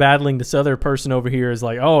John and I are battling, this other person over here is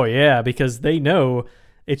like, oh yeah, because they know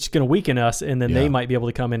it's going to weaken us, and then they might be able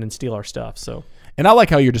to come in and steal our stuff. So. And I like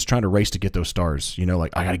how you're just trying to race to get those stars.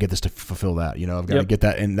 Like, I got to get this to fulfill that. I've got to get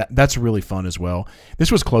that. And that's really fun as well.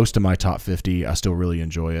 This was close to my top 50. I still really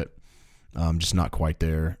enjoy it. Just not quite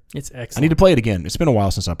there. It's excellent. I need to play it again. It's been a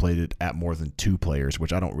while since I played it at more than 2 players,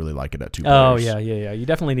 which I don't really like it at 2 players. Oh, yeah. You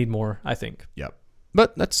definitely need more, I think. Yep.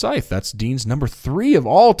 But that's Scythe. That's Dean's number 3 of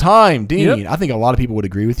all time. Dean, I think a lot of people would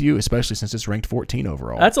agree with you, especially since it's ranked 14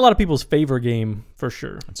 overall. That's a lot of people's favorite game, for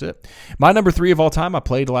sure. That's it. My number 3 of all time I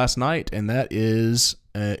played last night, and that is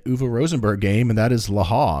an Uwe Rosenberg game, and that is Le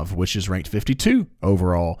Havre, which is ranked 52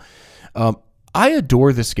 overall. I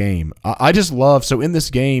adore this game. I just love, so in this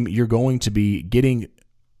game, you're going to be getting,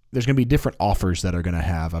 there's going to be different offers that are going to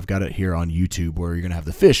have. I've got it here on YouTube where you're going to have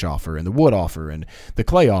the fish offer and the wood offer and the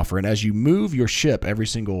clay offer. And as you move your ship every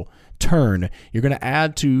single turn, you're going to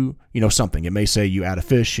add to, something. It may say you add a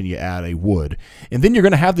fish and you add a wood. And then you're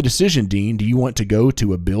going to have the decision, Dean, do you want to go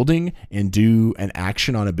to a building and do an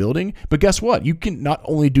action on a building? But guess what? You can not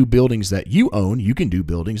only do buildings that you own, you can do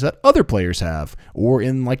buildings that other players have or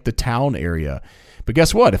in like the town area. But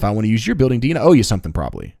guess what? If I want to use your building, Dean, I owe you something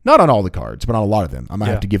probably. Not on all the cards, but on a lot of them. I might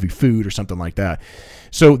have to give you food or something like that.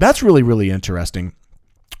 So that's really, really interesting.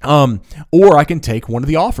 Or I can take one of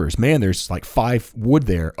the offers. Man, there's like 5 wood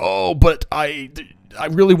there. Oh, but I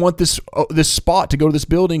really want this spot to go to this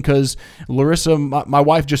building because Larissa, my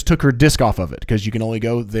wife, just took her disc off of it because you can only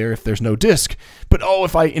go there if there's no disc. But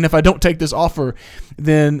if I don't take this offer,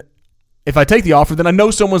 then if I take the offer, then I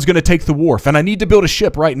know someone's going to take the wharf, and I need to build a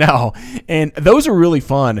ship right now. And those are really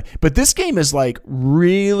fun. But this game is like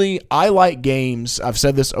really, I like games, I've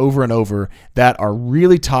said this over and over, that are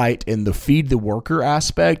really tight, and the feed the worker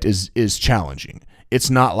aspect is challenging.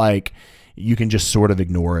 It's not like you can just sort of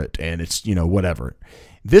ignore it and it's, whatever.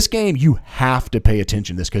 This game, you have to pay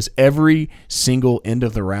attention to this because every single end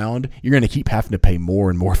of the round, you're going to keep having to pay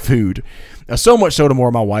more and more food. So much so to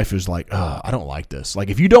more, my wife is like, I don't like this.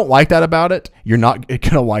 Like, if you don't like that about it, you're not going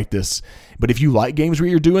to like this. But if you like games where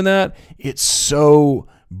you're doing that, it's so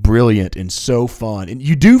brilliant and so fun. And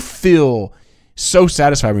you do feel so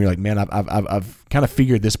satisfied when you're like, man, I've kind of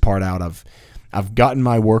figured this part out. I've gotten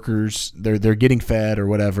my workers, they're getting fed or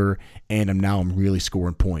whatever, and I'm really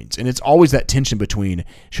scoring points. And it's always that tension between,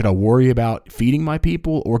 should I worry about feeding my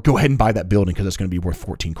people or go ahead and buy that building because it's going to be worth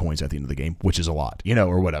 14 coins at the end of the game, which is a lot,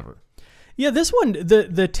 or whatever. Yeah, this one,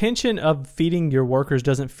 the tension of feeding your workers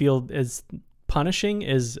doesn't feel as punishing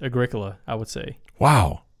as Agricola, I would say.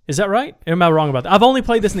 Wow. Is that right? Or am I wrong about that? I've only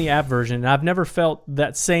played this in the app version, and I've never felt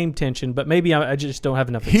that same tension, but maybe I just don't have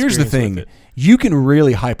enough experience. Here's the thing. with it. You can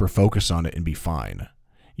really hyper-focus on it and be fine.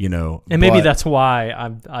 You know, and maybe that's why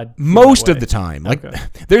I most of the time. Like, okay.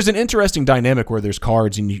 There's an interesting dynamic where there's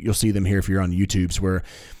cards, and you'll see them here if you're on YouTube's, where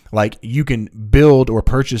like you can build or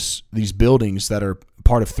purchase these buildings that are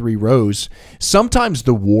part of 3 rows. Sometimes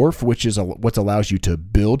the wharf, which is what allows you to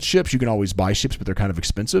build ships, you can always buy ships, but they're kind of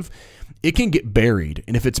expensive. It can get buried,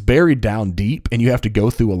 and if it's buried down deep and you have to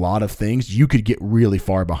go through a lot of things, you could get really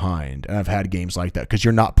far behind. And I've had games like that because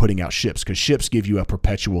you're not putting out ships, because ships give you a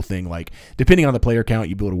perpetual thing. Like, depending on the player count,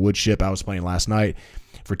 you build a wood ship. I was playing last night.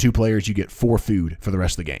 For 2 players, you get 4 food for the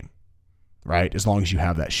rest of the game, right? As long as you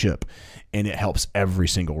have that ship, and it helps every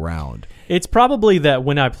single round. It's probably that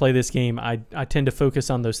when I play this game, I tend to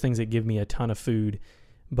focus on those things that give me a ton of food,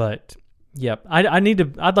 but... Yep, I'd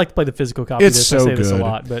like to play the physical copy. It's of this. so I say good. this a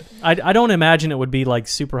lot, but I don't imagine it would be like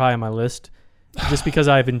super high on my list, just because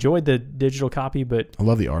I've enjoyed the digital copy. But I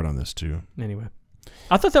love the art on this too. Anyway,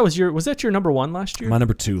 I thought that was your number 1 last year? My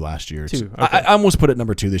number 2 last year. 2. Okay. I almost put it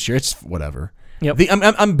number 2 this year. It's whatever. Yep.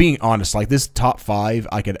 I'm being honest. Like, this top 5,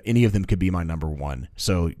 any of them could be my number 1.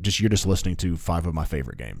 So you're just listening to 5 of my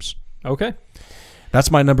favorite games. Okay. That's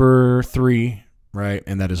my number 3. Right,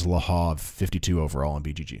 and that is Le Havre, 52 overall on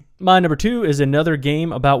BGG. My number 2 is another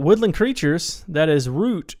game about woodland creatures. That is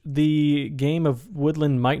Root, the game of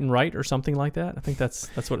woodland might and right, or something like that. I think that's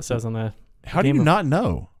what it says on the. How do you not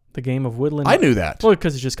know? The game of woodland. I knew that. Well,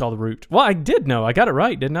 because it's just called Root. Well, I did know. I got it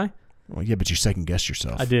right, didn't I? Well, yeah, but you second guessed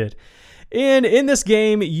yourself. I did. And in this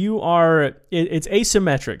game, it's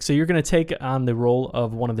asymmetric. So you're going to take on the role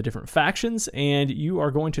of one of the different factions, and you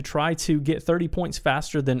are going to try to get 30 points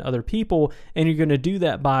faster than other people, and you're going to do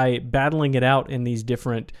that by battling it out in these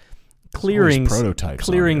different clearings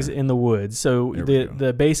in the woods. So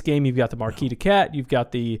the base game, you've got the Marquis de Cat, you've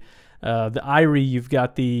got the Eyrie, you've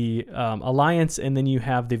got the Alliance, and then you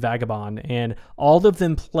have the Vagabond, and all of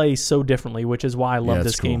them play so differently, which is why I love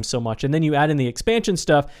this game so much. And then you add in the expansion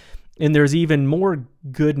stuff, and there's even more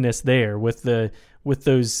goodness there with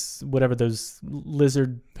those whatever those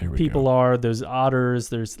lizard people are, those otters.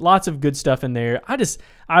 There's lots of good stuff in there.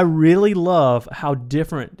 I really love how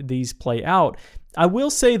different these play out. I will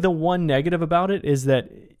say the one negative about it is that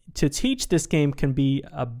to teach this game can be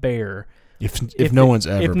a bear. If no one's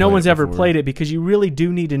ever played it, because you really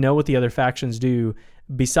do need to know what the other factions do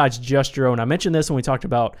besides just your own. I mentioned this when we talked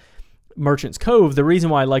about Merchant's Cove. The reason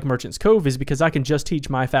why I like Merchant's Cove is because I can just teach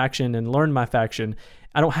my faction and learn my faction.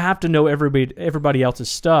 I don't have to know everybody else's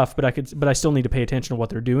stuff, but I still need to pay attention to what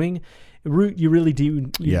they're doing. Root, you really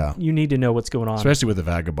do. You need to know what's going on, especially with the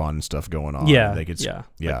Vagabond and stuff going on. Yeah.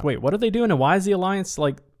 Yeah. Like, wait, what are they doing? And why is the Alliance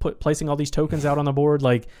like placing all these tokens out on the board?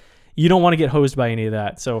 Like, you don't want to get hosed by any of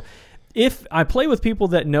that. So if I play with people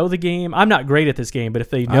that know the game, I'm not great at this game, but if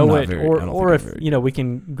they know it, or if we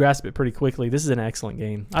can grasp it pretty quickly, this is an excellent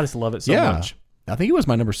game. I just love it so much. I think it was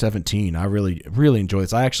my number 17. I really, really enjoy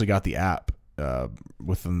this. I actually got the app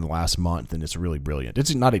within the last month, and it's really brilliant.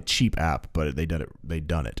 It's not a cheap app, but they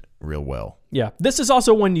done it real well. Yeah, this is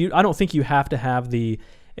also one I don't think you have to have the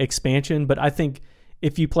expansion, but I think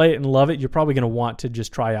if you play it and love it, you're probably going to want to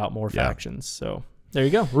just try out more factions. So there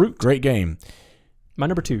you go. Root, great game. My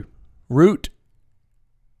number 2. Root.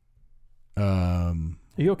 Are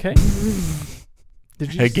you okay?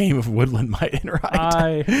 Did you game of woodland might and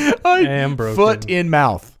right. I am broken. Foot in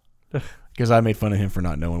mouth. Because I made fun of him for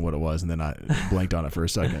not knowing what it was, and then I blanked on it for a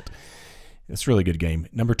second. It's a really good game.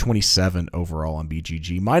 Number 27 overall on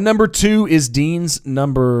BGG. My number 2 is Dean's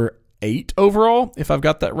number 8 overall, if I've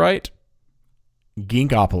got that right.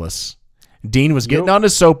 Ginkgopolis. Dean was getting on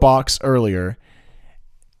his soapbox earlier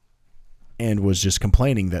and was just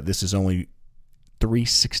complaining that this is only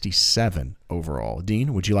 367 overall.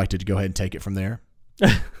 Dean, would you like to go ahead and take it from there?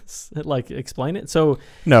 Like, explain it? So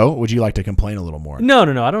no, would you like to complain a little more? No,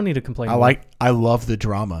 I don't need to complain. I love the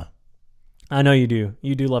drama. I know you do.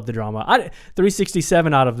 You do love the drama.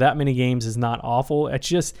 367 out of that many games is not awful.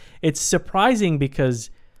 It's surprising because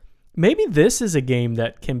maybe this is a game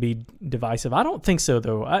that can be divisive. I don't think so,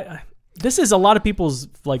 though. This is a lot of people's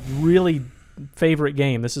like really favorite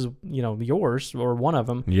game. This is, yours or one of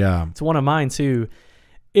them. Yeah. It's one of mine too.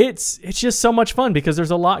 It's just so much fun because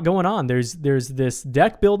there's a lot going on. There's this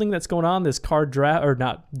deck building that's going on, this card draft, or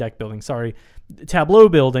not deck building, sorry, tableau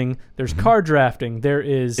building. There's card drafting.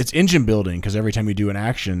 It's engine building because every time you do an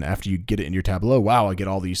action after you get it in your tableau, wow, I get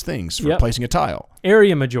all these things for placing a tile.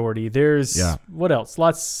 Area majority. There's what else?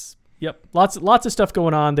 Lots of stuff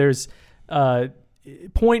going on. There's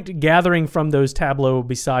point gathering from those tableaux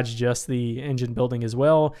besides just the engine building as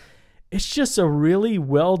well. It's just a really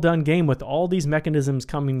well done game with all these mechanisms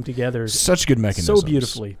coming together. Such good mechanisms. So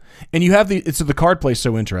beautifully. And you have the card play is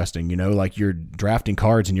so interesting, you know, like you're drafting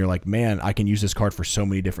cards and you're like, man, I can use this card for so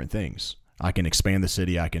many different things. I can expand the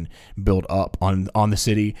city. I can build up on the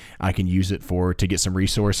city. I can use it to get some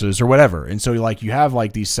resources or whatever. And so like you have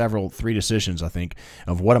like these 3 decisions, I think,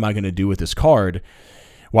 of what am I going to do with this card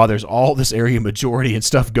while there's all this area majority and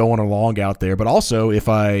stuff going along out there. But also if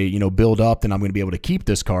I, you know, build up, then I'm going to be able to keep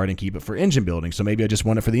this card and keep it for engine building. So maybe I just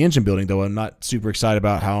want it for the engine building, though I'm not super excited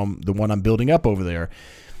about the one I'm building up over there.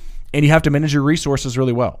 And you have to manage your resources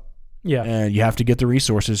really well. Yeah. And you have to get the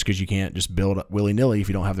resources because you can't just build willy-nilly if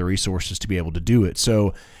you don't have the resources to be able to do it.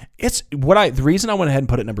 So the reason I went ahead and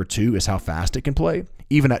put it number 2 is how fast it can play,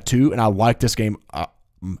 even at 2. And I like this game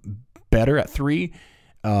better at 3.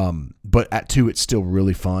 But at 2, it's still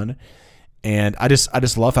really fun. And I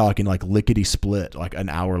just love how I can like lickety split like an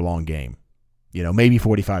hour-long game, you know, maybe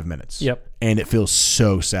 45 minutes. Yep. And it feels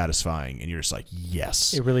so satisfying. And you're just like,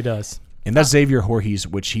 yes. It really does. And that's Xavier Jorge's,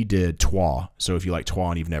 which he did Troyes. So if you like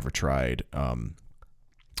Troyes and you've never tried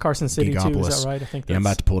Carson City too, is that right? I think that's... Yeah, I'm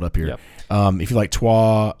about to pull it up here. Yep. If you like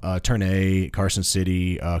Troyes, Tournai, Carson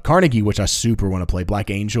City, Carnegie, which I super want to play,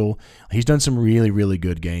 Black Angel, he's done some really, really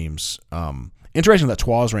good games. Interesting that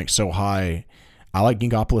Troyes ranked so high. I like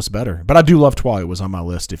Ginkgopolis better. But I do love Troyes. It was on my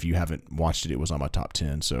list. If you haven't watched it, it was on my top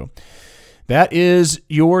 10. So that is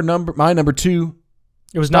my number 2.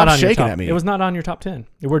 It was not on your shaking top. at me. It was not on your top 10.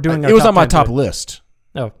 We're doing. It was on my top list.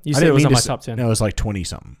 Oh, you said it was on my top 10. No, it was like 20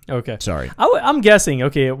 something. Okay, sorry. I'm guessing.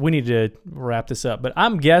 Okay, we need to wrap this up. But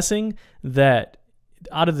I'm guessing that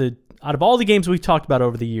out of all the games we've talked about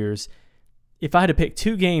over the years, if I had to pick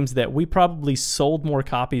 2 games that we probably sold more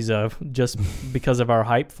copies of just because of our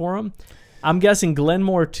hype for them, I'm guessing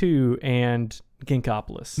Glenmore 2 and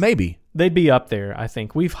Ginkgopolis. Maybe. They'd be up there, I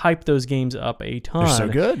think. We've hyped those games up a ton. They're so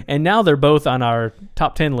good. And now they're both on our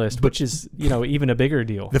top 10 list, which is, you know, even a bigger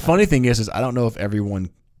deal. The funny thing is I don't know if everyone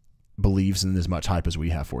believes in as much hype as we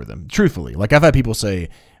have for them. Truthfully. Like I've had people say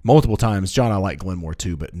multiple times, John, I like Glenmore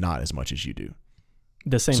too, but not as much as you do.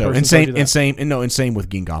 The same so person told you that? And same with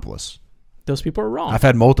Ginkgopolis. Those people are wrong. I've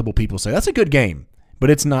had multiple people say, that's a good game, but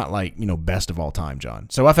it's not like, you know, best of all time, John.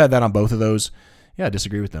 So I've had that on both of those. Yeah, I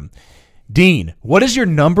disagree with them. Dean, what is your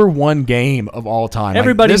number 1 game of all time?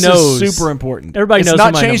 Everybody knows. This is super important. Everybody knows. It's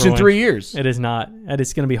not changed in 3 years. It is not. And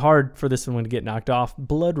it's going to be hard for this one to get knocked off.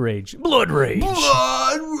 Blood Rage. Blood Rage.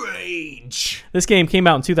 Blood Rage. This game came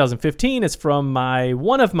out in 2015. It's from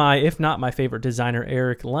one of my, if not my favorite designer,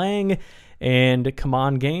 Eric Lang and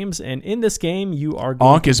Command Games. And in this game, you are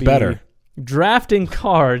going to be better. Drafting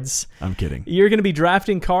cards. I'm kidding. You're going to be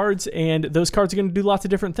drafting cards, and those cards are going to do lots of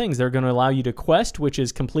different things. They're going to allow you to quest, which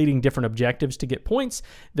is completing different objectives to get points.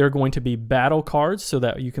 They're going to be battle cards so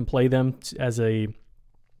that you can play them as a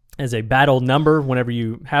battle number whenever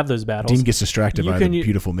you have those battles. Dean gets distracted by the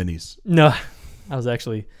beautiful minis. No, I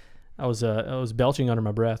was belching under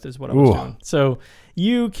my breath is what I was doing. So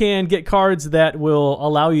you can get cards that will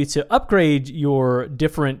allow you to upgrade your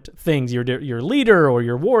different things, your leader or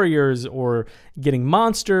your warriors or getting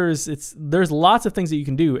monsters. There's lots of things that you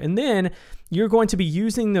can do. And then you're going to be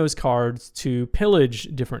using those cards to pillage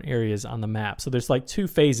different areas on the map. So there's like 2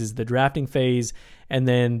 phases, the drafting phase and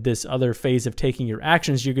then this other phase of taking your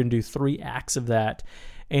actions. You're going to do 3 acts of that.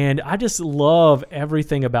 And I just love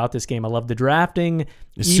everything about this game. I love the drafting.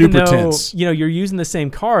 It's super tense. You know, you're using the same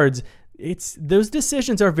cards. Those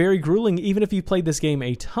decisions are very grueling, even if you played this game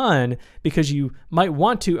a ton, because you might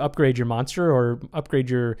want to upgrade your monster or upgrade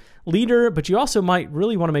your leader, but you also might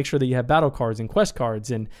really want to make sure that you have battle cards and quest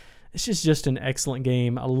cards. And it's just an excellent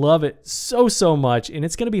game. I love it so much, and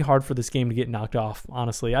it's going to be hard for this game to get knocked off,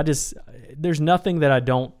 honestly. There's nothing that I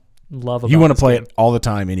don't love about it. You want to play it all the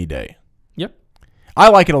time, any day. Yep. I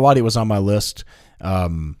like it a lot. It was on my list.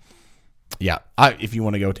 Yeah, if you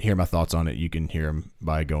want to go hear my thoughts on it, you can hear them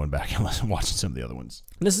by going back and watching some of the other ones.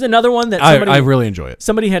 This is another one that I really enjoy it.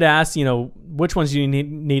 Somebody had asked, which ones do you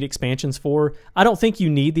need expansions for? I don't think you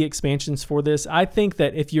need the expansions for this. I think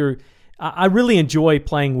that I really enjoy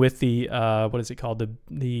playing with the what is it called?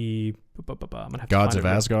 The I'm gonna have Gods to of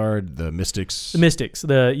Asgard, the Mystics. The Mystics.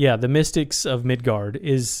 The Mystics of Midgard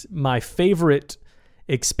is my favorite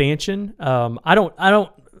expansion. I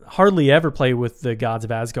don't hardly ever play with the Gods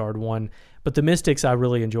of Asgard one, but the Mystics, I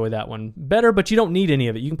really enjoy that one better, but you don't need any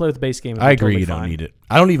of it. You can play with the base game. I agree, you don't need it.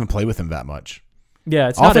 I don't even play with them that much. Yeah,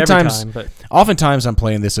 it's not every time. But oftentimes I'm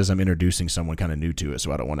playing this as I'm introducing someone kind of new to it,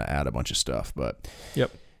 so I don't want to add a bunch of stuff. But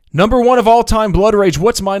yep. Number 1 of all time, Blood Rage.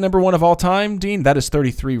 What's my number 1 of all time, Dean? That is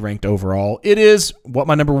 33 ranked overall. It is what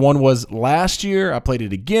my number 1 was last year. I played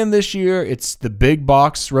it again this year. It's the big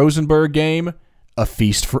box Rosenberg game, A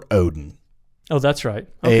Feast for Odin. Oh, that's right.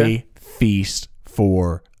 Okay. A Feast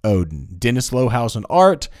for Odin. Dennis Lohausen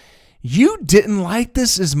art. You didn't like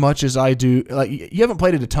this as much as I do. Like, you haven't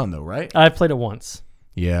played it a ton, though, right? I've played it once.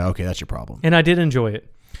 Yeah, okay, that's your problem. And I did enjoy it.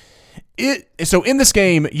 So in this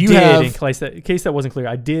game, you In case that wasn't clear,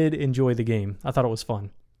 I did enjoy the game. I thought it was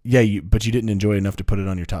fun. Yeah, but you didn't enjoy it enough to put it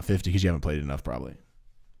on your top 50 because you haven't played it enough, probably.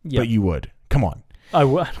 Yeah. But you would. Come on. I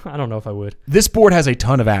don't know if I would. This board has a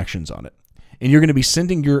ton of actions on it. And you're going to be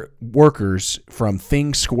sending your workers from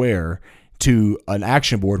Thing Square to an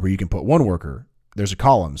action board where you can put one worker. There's a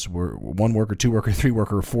columns where 1 worker, 2 worker, 3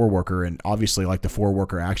 worker, 4 worker, and obviously like the 4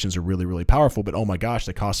 worker actions are really, really powerful, but oh my gosh,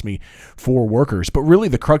 they cost me 4 workers. But really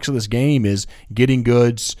the crux of this game is getting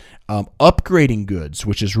goods, upgrading goods,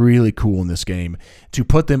 which is really cool in this game, to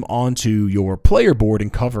put them onto your player board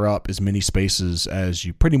and cover up as many spaces as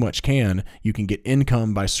you pretty much can. You can get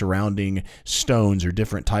income by surrounding stones or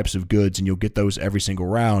different types of goods, and you'll get those every single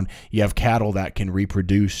round. You have cattle that can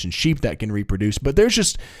reproduce and sheep that can reproduce, but there's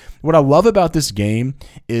just, what I love about this game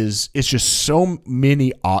is it's just so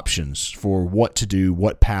many options for what to do,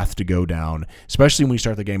 what path to go down, especially when you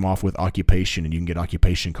start the game off with occupation and you can get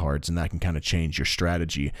occupation cards, and that can kind of change your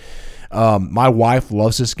strategy. My wife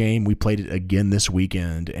loves this game. We played it again this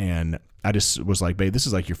weekend, and I just was like, babe, this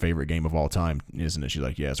is like your favorite game of all time, isn't it? She's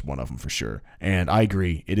like, yeah, it's one of them for sure. And I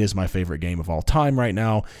agree. It is my favorite game of all time right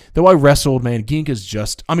now. Though I wrestled, man, Gink is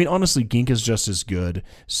just, I mean, honestly, Gink is just as good.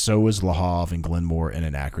 So is Le Havre and Glenmore and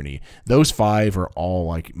Anachrony. Those 5 are all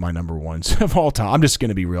like my number 1s of all time. I'm just going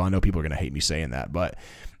to be real. I know people are going to hate me saying that, but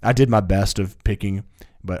I did my best of picking,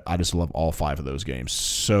 but I just love all 5 of those games.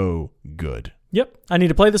 So good. Yep, I need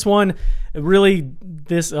to play this one. Really,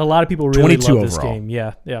 a lot of people really love this overall. game.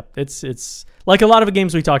 Yeah. It's like a lot of the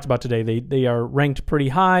games we talked about today. They are ranked pretty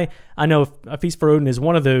high. I know A Feast for Odin is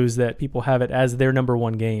one of those that people have it as their number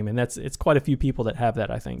 1 game, and it's quite a few people that have that,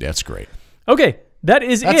 I think. That's great. Okay,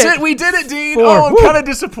 that's it. We did it, Dean. I'm kind of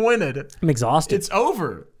disappointed. I'm exhausted. It's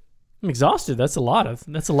over. I'm exhausted. That's a lot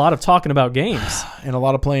of talking about games. And a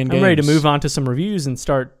lot of playing games. I'm ready to move on to some reviews and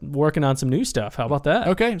start working on some new stuff. How about that?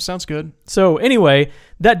 Okay, sounds good. So anyway,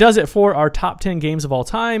 that does it for our top 10 games of all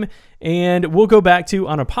time. And we'll go back to,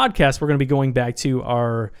 on our podcast, we're going to be going back to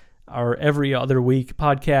our every other week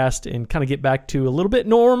podcast and kind of get back to a little bit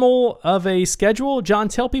normal of a schedule. John,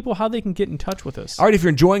 tell people how they can get in touch with us. All right, if you're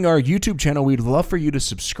enjoying our YouTube channel, we'd love for you to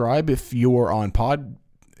subscribe. If you're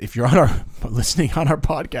listening on our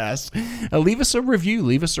podcast, leave us a review,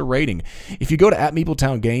 leave us a rating. If you go to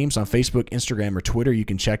 @Meepletown Games on Facebook, Instagram, or Twitter, you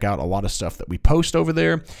can check out a lot of stuff that we post over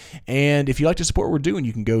there. And if you like to support what we're doing,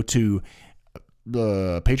 you can go to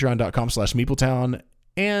the patreon.com/Meepletown,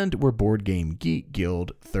 and we're Board Game Geek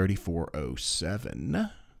Guild 3407.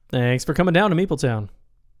 Thanks for coming down to Meepletown.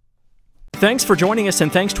 Thanks for joining us,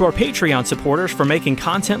 and thanks to our Patreon supporters for making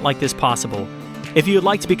content like this possible. If you'd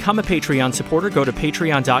like to become a Patreon supporter, go to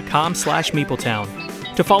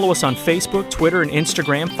patreon.com/Meepletown. To follow us on Facebook, Twitter, and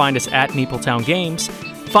Instagram, find us @Meepletown Games.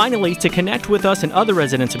 Finally, to connect with us and other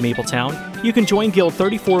residents of Meepletown, you can join Guild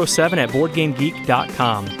 3407 at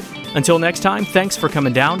BoardGameGeek.com. Until next time, thanks for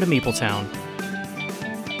coming down to Meepletown.